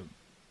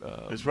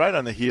was right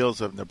on the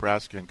heels of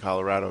Nebraska and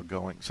Colorado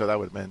going. So that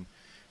would have been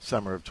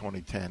summer of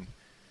 2010.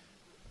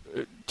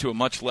 To a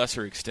much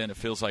lesser extent, it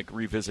feels like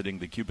revisiting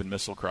the Cuban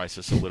Missile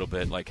Crisis a little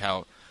bit.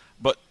 How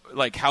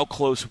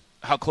close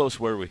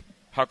were we?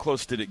 How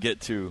close did it get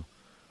to?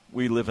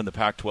 We live in the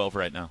Pac-12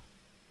 right now.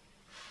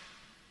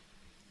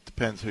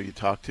 Depends who you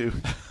talk to.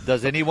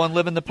 Does anyone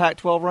live in the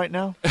Pac-12 right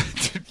now?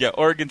 Yeah,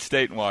 Oregon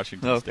State and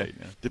Washington State.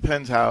 Yeah.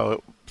 Depends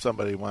how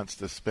somebody wants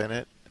to spin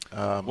it.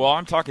 Well,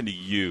 I'm talking to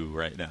you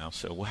right now.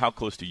 So how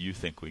close do you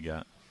think we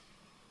got?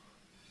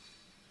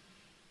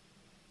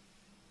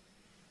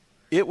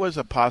 It was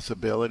a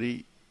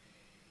possibility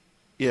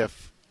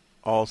if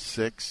all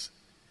 6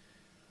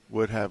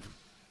 would have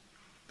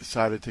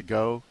decided to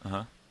go.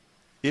 Uh-huh.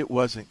 It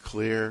wasn't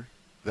clear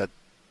that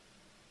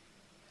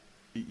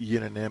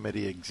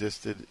unanimity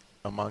existed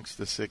amongst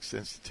the 6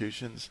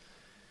 institutions.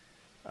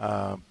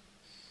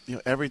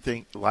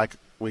 Everything like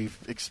we've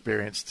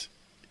experienced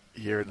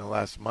here in the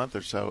last month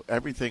or so,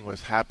 everything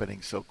was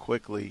happening so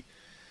quickly,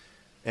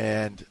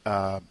 and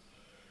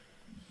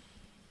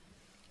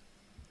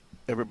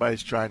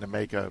everybody's trying to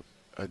make a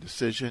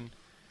decision.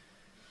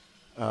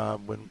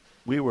 When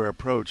we were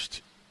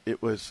approached,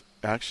 it was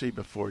actually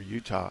before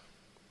Utah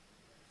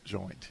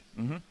joined.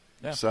 Mm-hmm.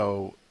 Yeah.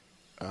 So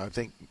I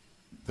think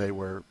they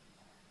were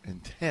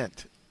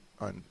intent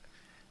on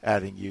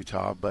adding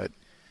Utah, but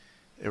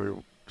they were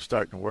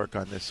starting to work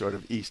on this sort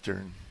of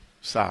eastern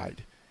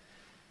side.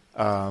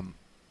 Try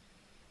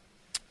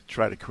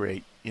to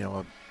create,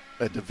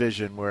 a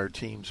division where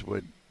teams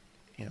would,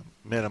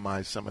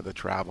 minimize some of the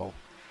travel.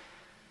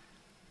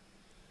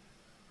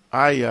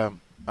 I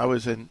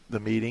was in the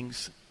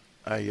meetings.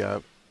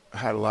 I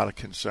had a lot of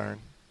concern,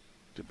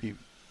 to be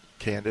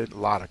candid, a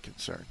lot of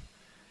concern.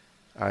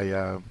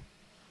 I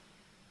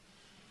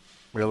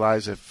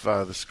realized if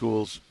the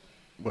schools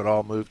would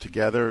all move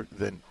together,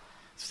 then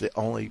it's the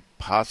only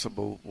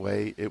possible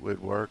way it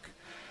would work.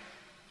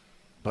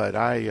 But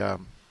I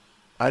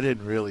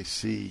didn't really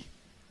see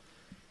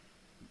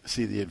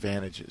the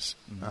advantages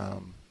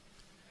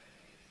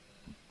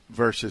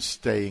versus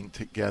staying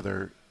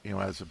together,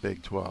 as a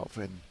Big 12,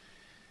 and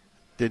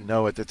didn't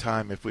know at the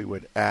time if we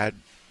would add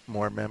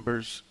more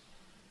members.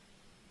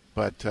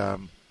 But at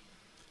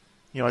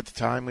the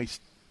time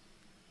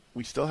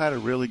we still had a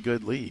really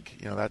good league.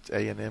 That's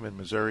A&M and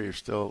Missouri are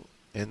still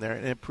in there,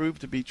 and it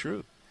proved to be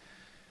true.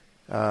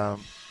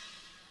 The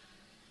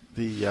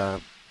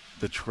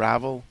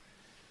travel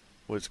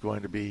was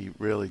going to be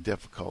really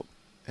difficult,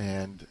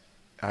 and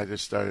I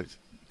just started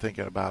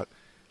thinking about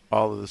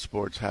all of the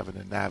sports having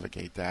to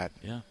navigate that.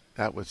 Yeah,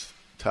 that was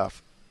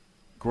tough.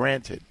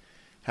 Granted,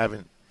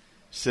 having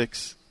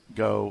 6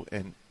 go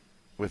and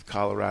with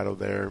Colorado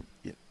there,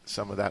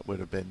 some of that would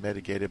have been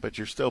mitigated, but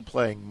you're still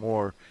playing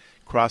more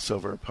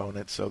crossover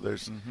opponents, so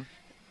there's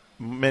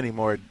many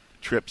more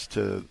trips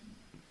to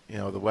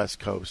the West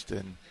Coast,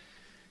 and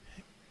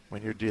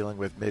when you're dealing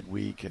with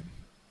midweek and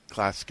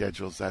class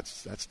schedules,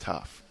 that's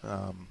tough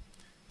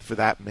for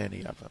that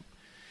many of them.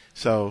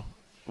 So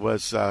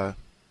was not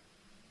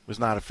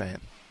a fan.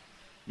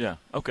 Yeah.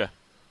 Okay.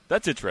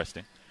 That's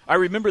interesting. I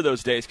remember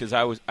those days because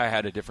I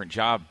had a different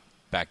job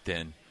back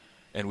then,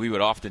 and we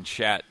would often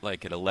chat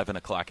like at 11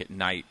 o'clock at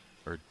night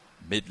or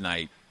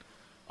midnight.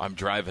 I'm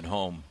driving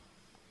home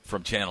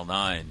from Channel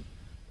 9,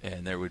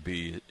 and there would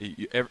be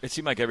it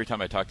seemed like every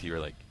time I talked to you, you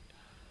were like,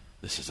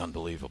 this is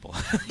unbelievable.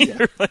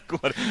 You're like,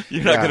 what?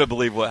 You're not going to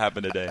believe what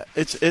happened today.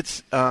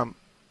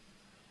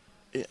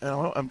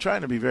 I'm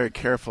trying to be very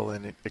careful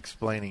in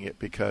explaining it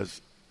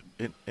because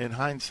in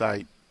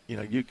hindsight,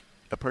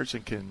 a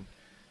person can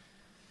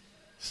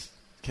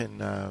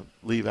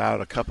leave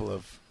out a couple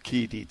of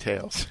key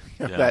details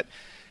that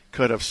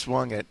could have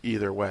swung it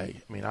either way.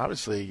 I mean,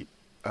 obviously,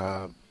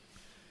 the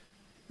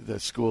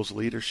school's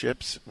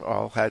leaderships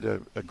all had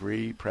to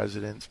agree,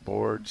 presidents,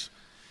 boards,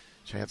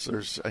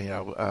 chancellors,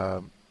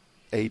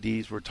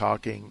 ADs were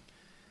talking.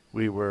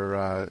 We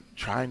were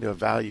trying to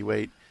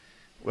evaluate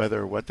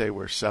whether what they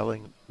were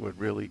selling would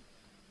really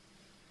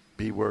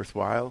be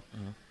worthwhile.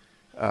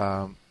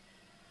 Mm-hmm.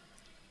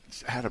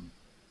 Had a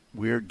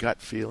weird gut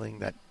feeling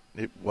that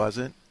it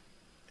wasn't,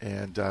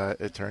 and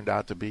it turned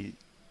out to be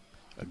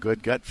a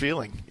good gut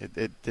feeling. It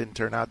didn't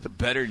turn out to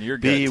better than your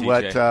be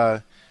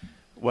gut,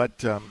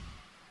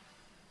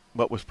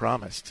 what was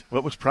promised.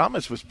 What was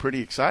promised was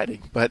pretty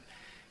exciting, but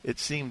it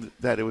seemed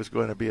that it was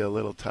going to be a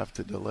little tough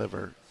to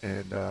deliver,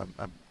 and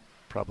I'm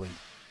probably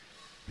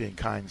being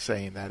kind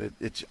saying that.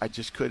 I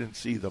just couldn't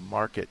see the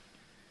market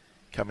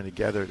coming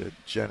together to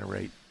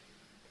generate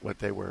what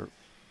they were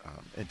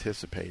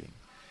anticipating.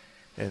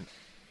 And,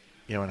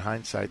 in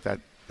hindsight, that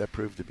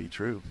proved to be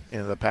true.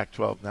 And the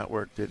Pac-12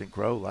 network didn't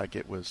grow like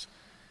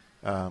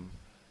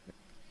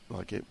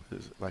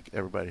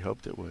everybody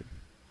hoped it would.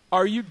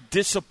 Are you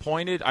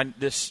disappointed on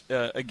this?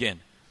 Again,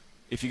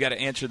 if you got to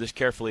answer this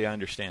carefully, I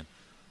understand.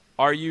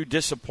 Are you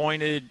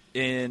disappointed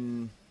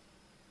in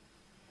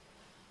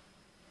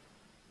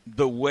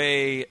the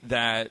way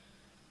that?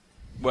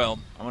 Well,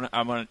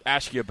 I'm gonna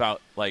ask you about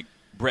like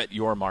Brett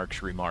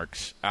Yormark's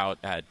remarks out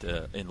at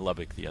in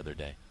Lubbock the other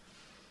day.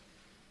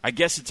 I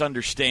guess it's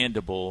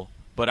understandable,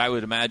 but I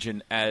would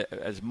imagine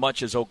as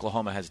much as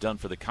Oklahoma has done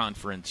for the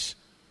conference,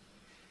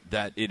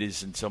 that it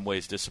is in some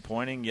ways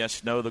disappointing.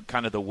 Yes, no, the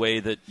kind of the way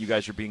that you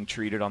guys are being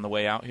treated on the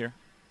way out here,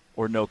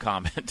 or no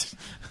comment.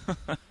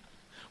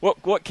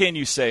 What can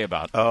you say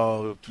about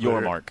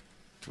Yormark?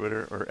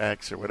 Twitter or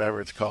X or whatever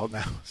it's called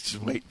now. It's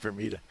just waiting for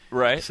me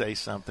to say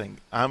something.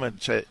 I'm going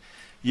to,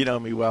 you know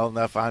me well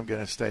enough. I'm going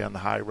to stay on the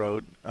high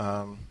road.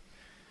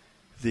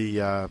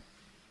 The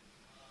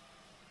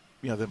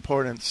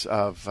importance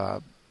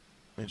of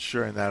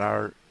ensuring that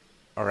our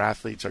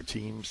athletes, our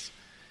teams,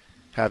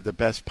 have the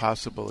best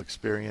possible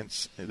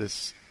experience.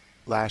 This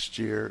last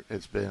year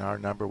has been our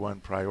number one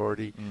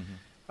priority. Mm-hmm.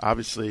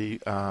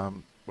 Obviously,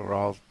 we're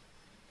all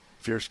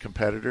fierce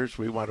competitors.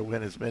 We want to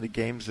win as many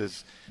games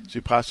as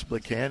we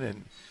possibly can,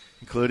 and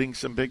including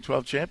some Big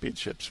 12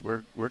 championships.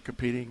 We're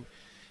competing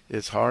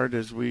as hard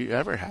as we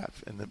ever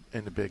have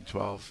in the Big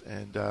 12,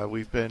 and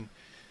we've been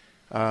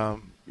a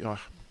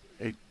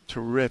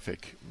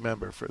terrific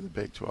member for the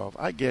Big 12.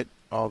 I get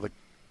all the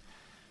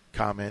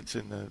comments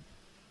and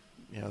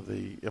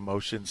the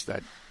emotions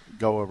that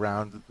go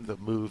around the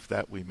move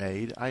that we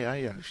made.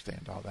 I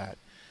understand all that,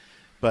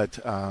 but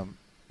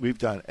we've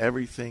done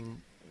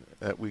everything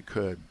that we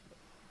could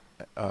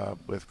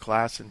with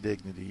class and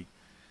dignity,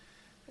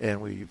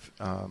 and we've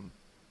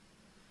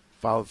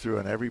followed through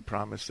on every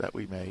promise that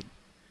we made.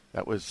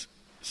 That was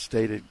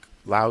stated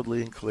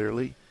loudly and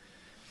clearly.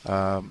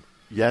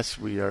 Yes,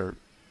 we are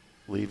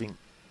leaving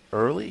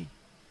early,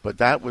 but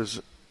that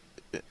was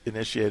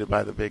initiated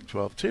by the Big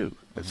 12 too.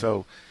 And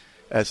so,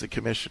 as the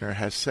commissioner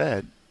has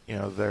said,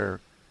 there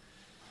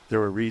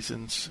were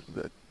reasons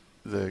that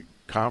the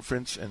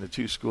conference and the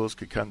two schools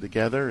could come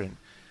together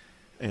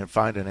and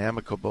find an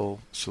amicable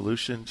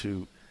solution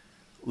to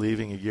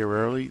leaving a year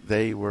early.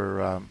 They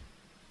were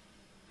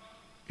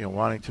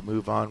wanting to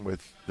move on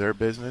with their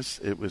business.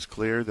 It was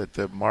clear that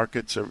the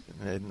markets are,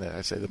 and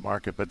I say the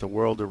market, but the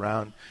world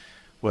around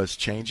was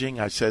changing.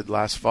 I said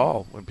last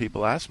fall when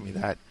people asked me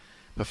that,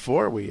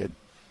 before we had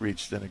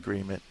reached an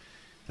agreement,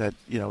 that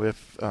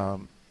if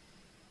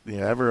the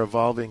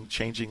ever-evolving,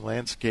 changing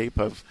landscape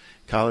of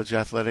college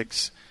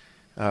athletics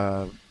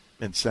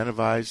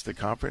incentivize the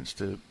conference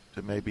to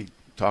maybe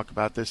talk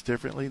about this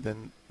differently,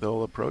 then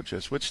they'll approach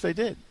us, which they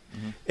did.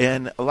 Mm-hmm.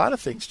 And a lot of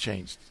things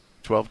changed.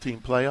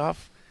 12-team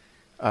playoff,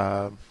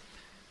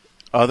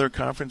 other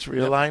conference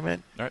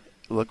realignment. Yep. Right.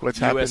 Look what's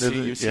happened to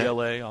the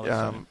UCLA. All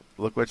that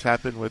look what's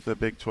happened with the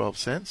Big 12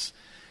 since.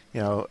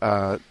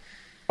 All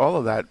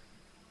of that,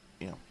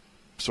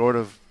 sort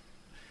of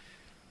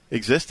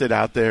existed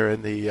out there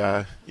in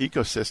the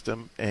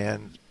ecosystem,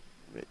 and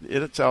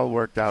it's all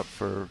worked out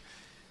for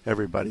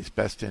everybody's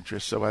best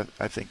interest. So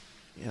I think,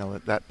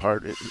 that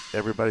part,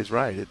 everybody's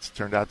right. It's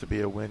turned out to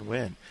be a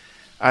win-win.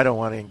 I don't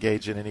want to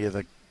engage in any of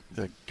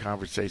the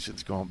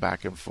conversations going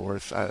back and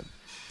forth. But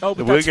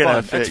that's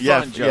fun. That's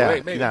fun, Joe.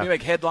 Yeah, we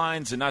make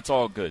headlines, and that's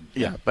all good.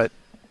 Yeah, but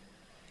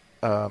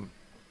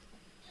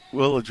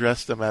we'll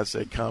address them as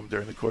they come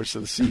during the course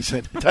of the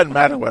season. It doesn't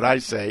matter what I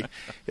say.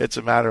 It's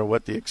a matter of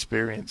what the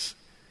experience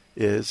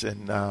is,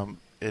 and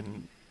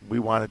we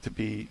want it to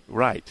be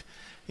right.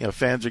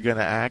 Fans are going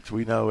to act.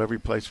 We know every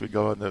place we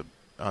go on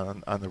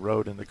the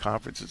road in the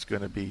conference, it's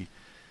going to be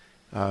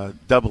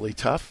doubly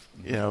tough.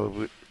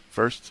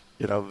 First,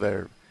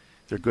 they're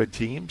good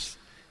teams.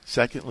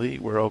 Secondly,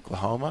 we're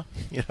Oklahoma,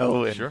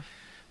 and sure.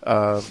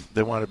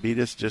 They want to beat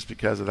us just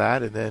because of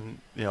that, and then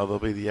there'll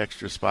be the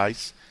extra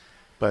spice.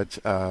 But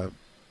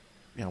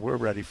we're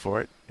ready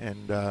for it,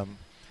 and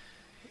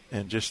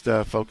just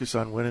focus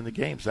on winning the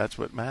games. That's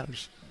what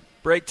matters.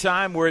 Break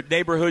time. We're at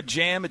Neighborhood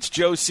Jam. It's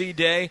Joe C.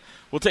 Day.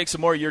 We'll take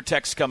some more of your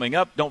texts coming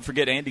up. Don't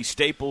forget Andy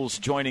Staples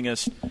joining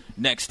us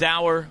next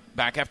hour.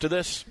 Back after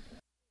this.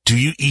 Do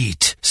you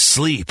eat,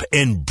 sleep,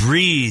 and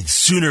breathe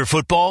Sooner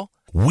football?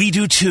 We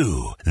do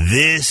too.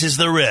 This is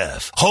The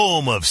Ref,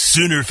 home of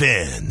Sooner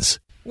fans.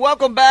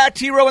 Welcome back,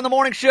 T-Row in the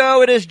Morning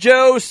Show. It is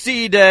Joe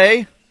C.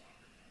 Day.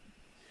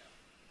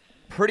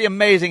 Pretty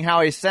amazing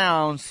how he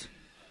sounds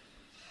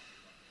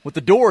with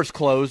the doors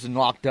closed and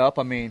locked up.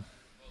 I mean,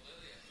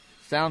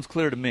 sounds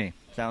clear to me.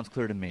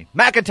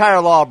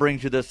 McIntyre Law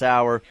brings you this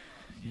hour.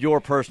 Your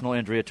personal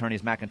injury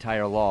attorneys,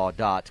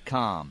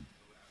 McIntyreLaw.com.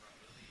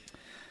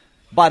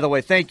 By the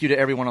way, thank you to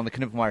everyone on the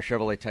Knippelmeyer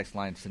Chevrolet text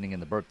line sending in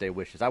the birthday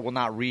wishes. I will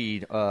not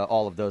read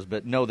all of those,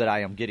 but know that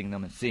I am getting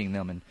them and seeing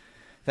them, and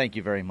thank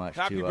you very much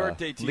Happy to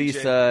birthday, TJ.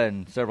 Lisa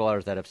and several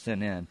others that have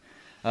sent in.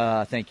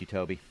 Thank you,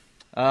 Toby.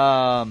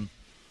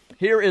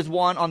 Here is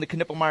one on the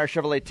Knippelmeyer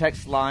Chevrolet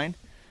text line.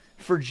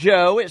 For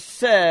Joe, it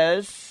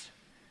says,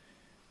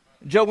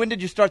 Joe, when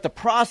did you start the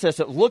process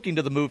of looking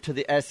to the move to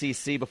the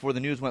SEC before the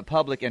news went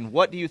public, and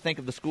what do you think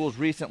of the schools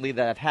recently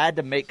that have had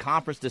to make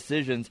conference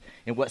decisions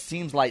in what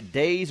seems like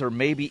days or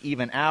maybe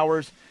even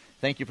hours?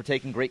 Thank you for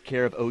taking great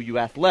care of OU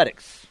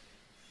athletics.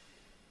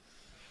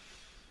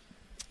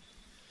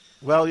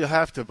 Well, you'll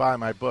have to buy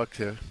my book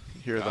to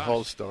hear the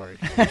whole story.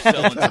 You're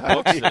selling some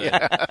books today.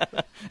 Yeah.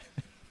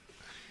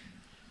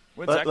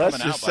 Let's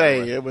just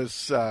say it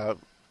was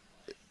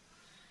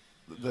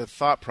the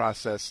thought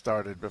process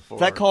started before.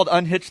 Is that called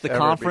Unhitch the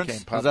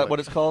Conference? Is that what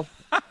it's called?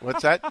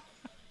 What's that?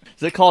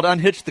 Is it called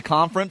Unhitch the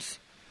Conference?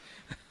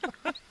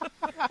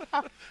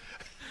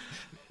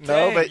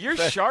 No, but you're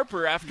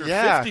sharper after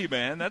 50,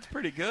 man. That's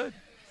pretty good.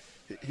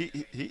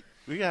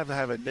 We have to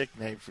have a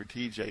nickname for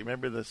TJ.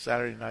 Remember the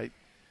Saturday Night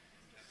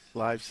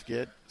Live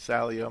skit,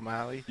 Sally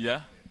O'Malley?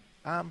 Yeah.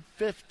 I'm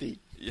 50.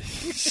 You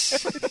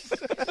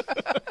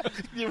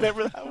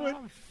remember that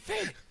one?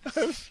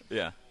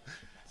 Yeah.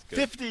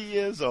 50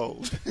 years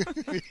old.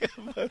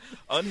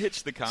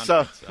 Unhitch the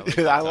conference.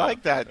 So I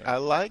like that. I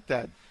like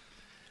that.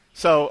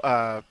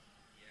 So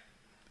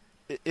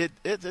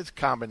it's a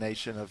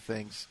combination of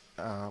things.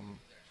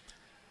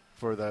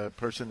 For the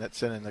person that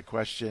sent in the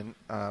question,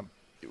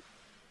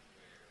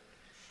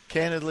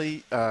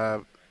 candidly,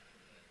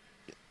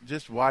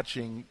 just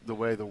watching the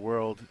way the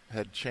world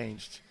had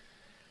changed,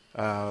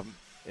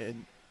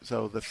 and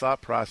so the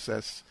thought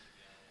process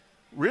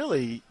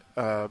really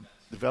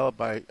developed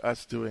by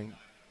us doing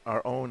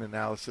our own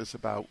analysis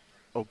about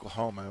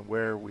Oklahoma and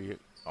where we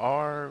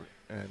are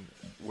and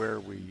where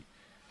we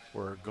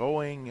were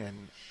going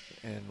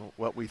and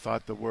what we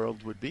thought the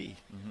world would be.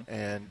 Mm-hmm.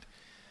 And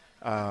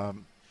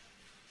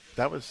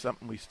that was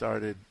something we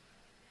started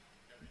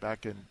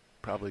back in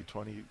probably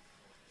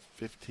 2015,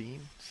 15,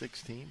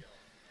 16.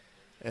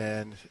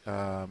 And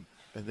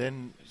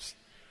then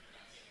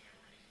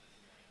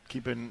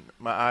keeping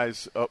my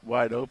eyes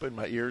wide open,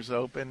 my ears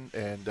open,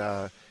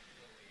 and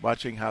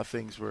watching how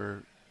things were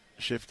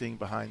shifting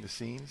behind the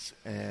scenes,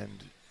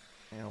 and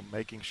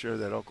making sure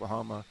that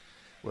Oklahoma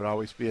would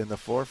always be in the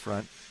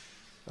forefront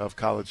of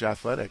college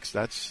athletics.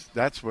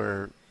 That's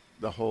where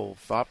the whole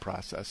thought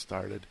process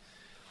started,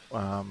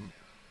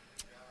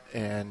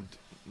 and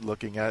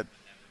looking at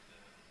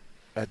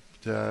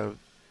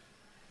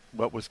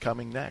what was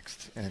coming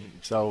next. And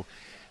so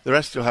the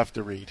rest you'll have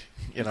to read.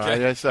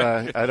 I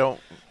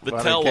don't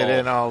want to get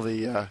in all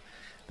the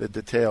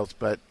details,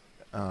 but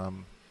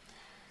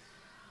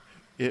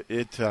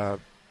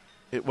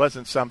it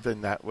wasn't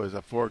something that was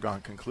a foregone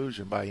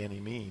conclusion by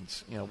any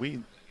means.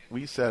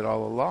 We said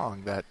all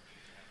along that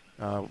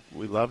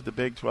we love the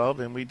Big 12,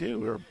 and we do.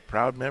 We're a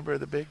proud member of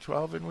the Big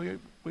 12, and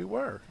we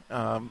were.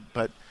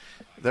 But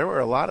there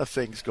were a lot of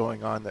things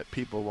going on that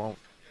people won't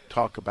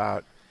talk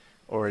about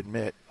or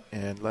admit.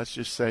 And let's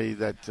just say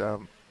that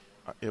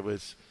it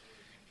was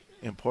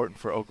important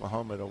for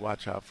Oklahoma to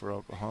watch out for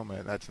Oklahoma,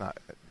 and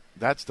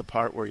that's the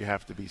part where you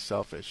have to be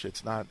selfish.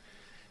 It's not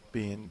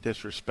being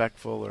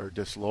disrespectful or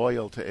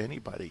disloyal to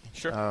anybody.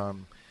 Sure.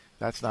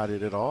 That's not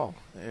it at all.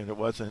 And it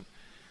wasn't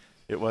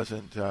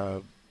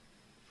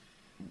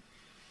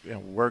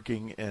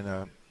working in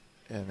a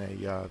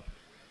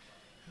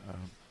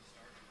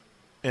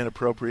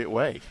inappropriate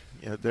way.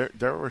 There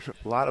were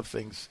a lot of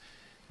things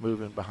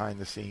moving behind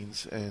the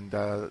scenes,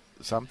 and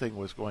something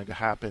was going to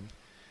happen,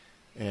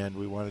 and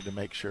we wanted to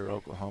make sure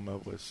Oklahoma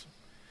was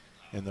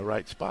in the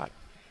right spot.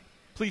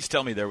 Please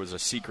tell me there was a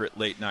secret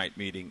late-night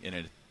meeting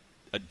in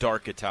a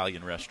dark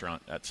Italian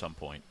restaurant at some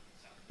point.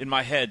 In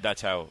my head,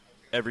 that's how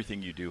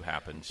everything you do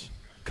happens.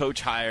 Coach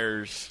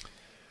hires,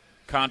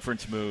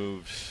 conference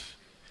moves.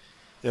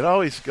 It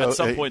always goes.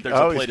 At some point, there's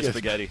a plate of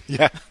spaghetti.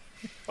 Yeah,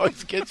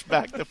 always gets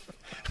back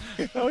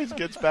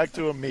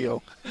to a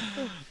meal.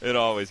 It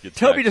always gets.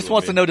 Toby just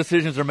wants to know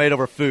decisions are made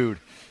over food.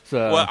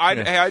 So, well,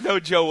 I know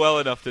Joe well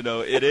enough to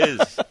know it is.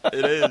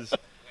 It is.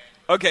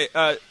 Okay,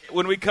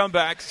 when we come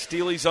back,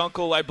 Steely's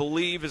uncle, I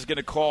believe, is going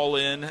to call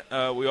in.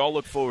 We all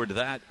look forward to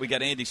that. We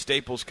got Andy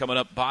Staples coming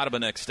up bottom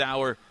of next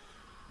hour.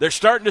 They're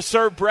starting to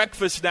serve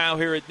breakfast now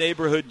here at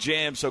Neighborhood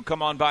Jam, so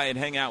come on by and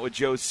hang out with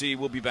Joe C.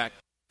 We'll be back.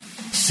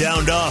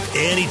 Sound off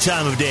any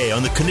time of day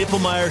on the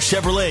Knippelmeyer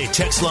Chevrolet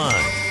text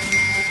line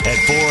at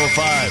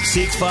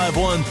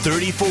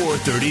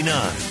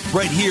 405-651-3439.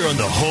 Right here on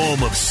the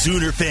home of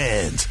Sooner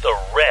fans, the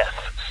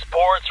Ref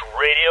Sports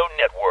Radio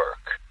Network.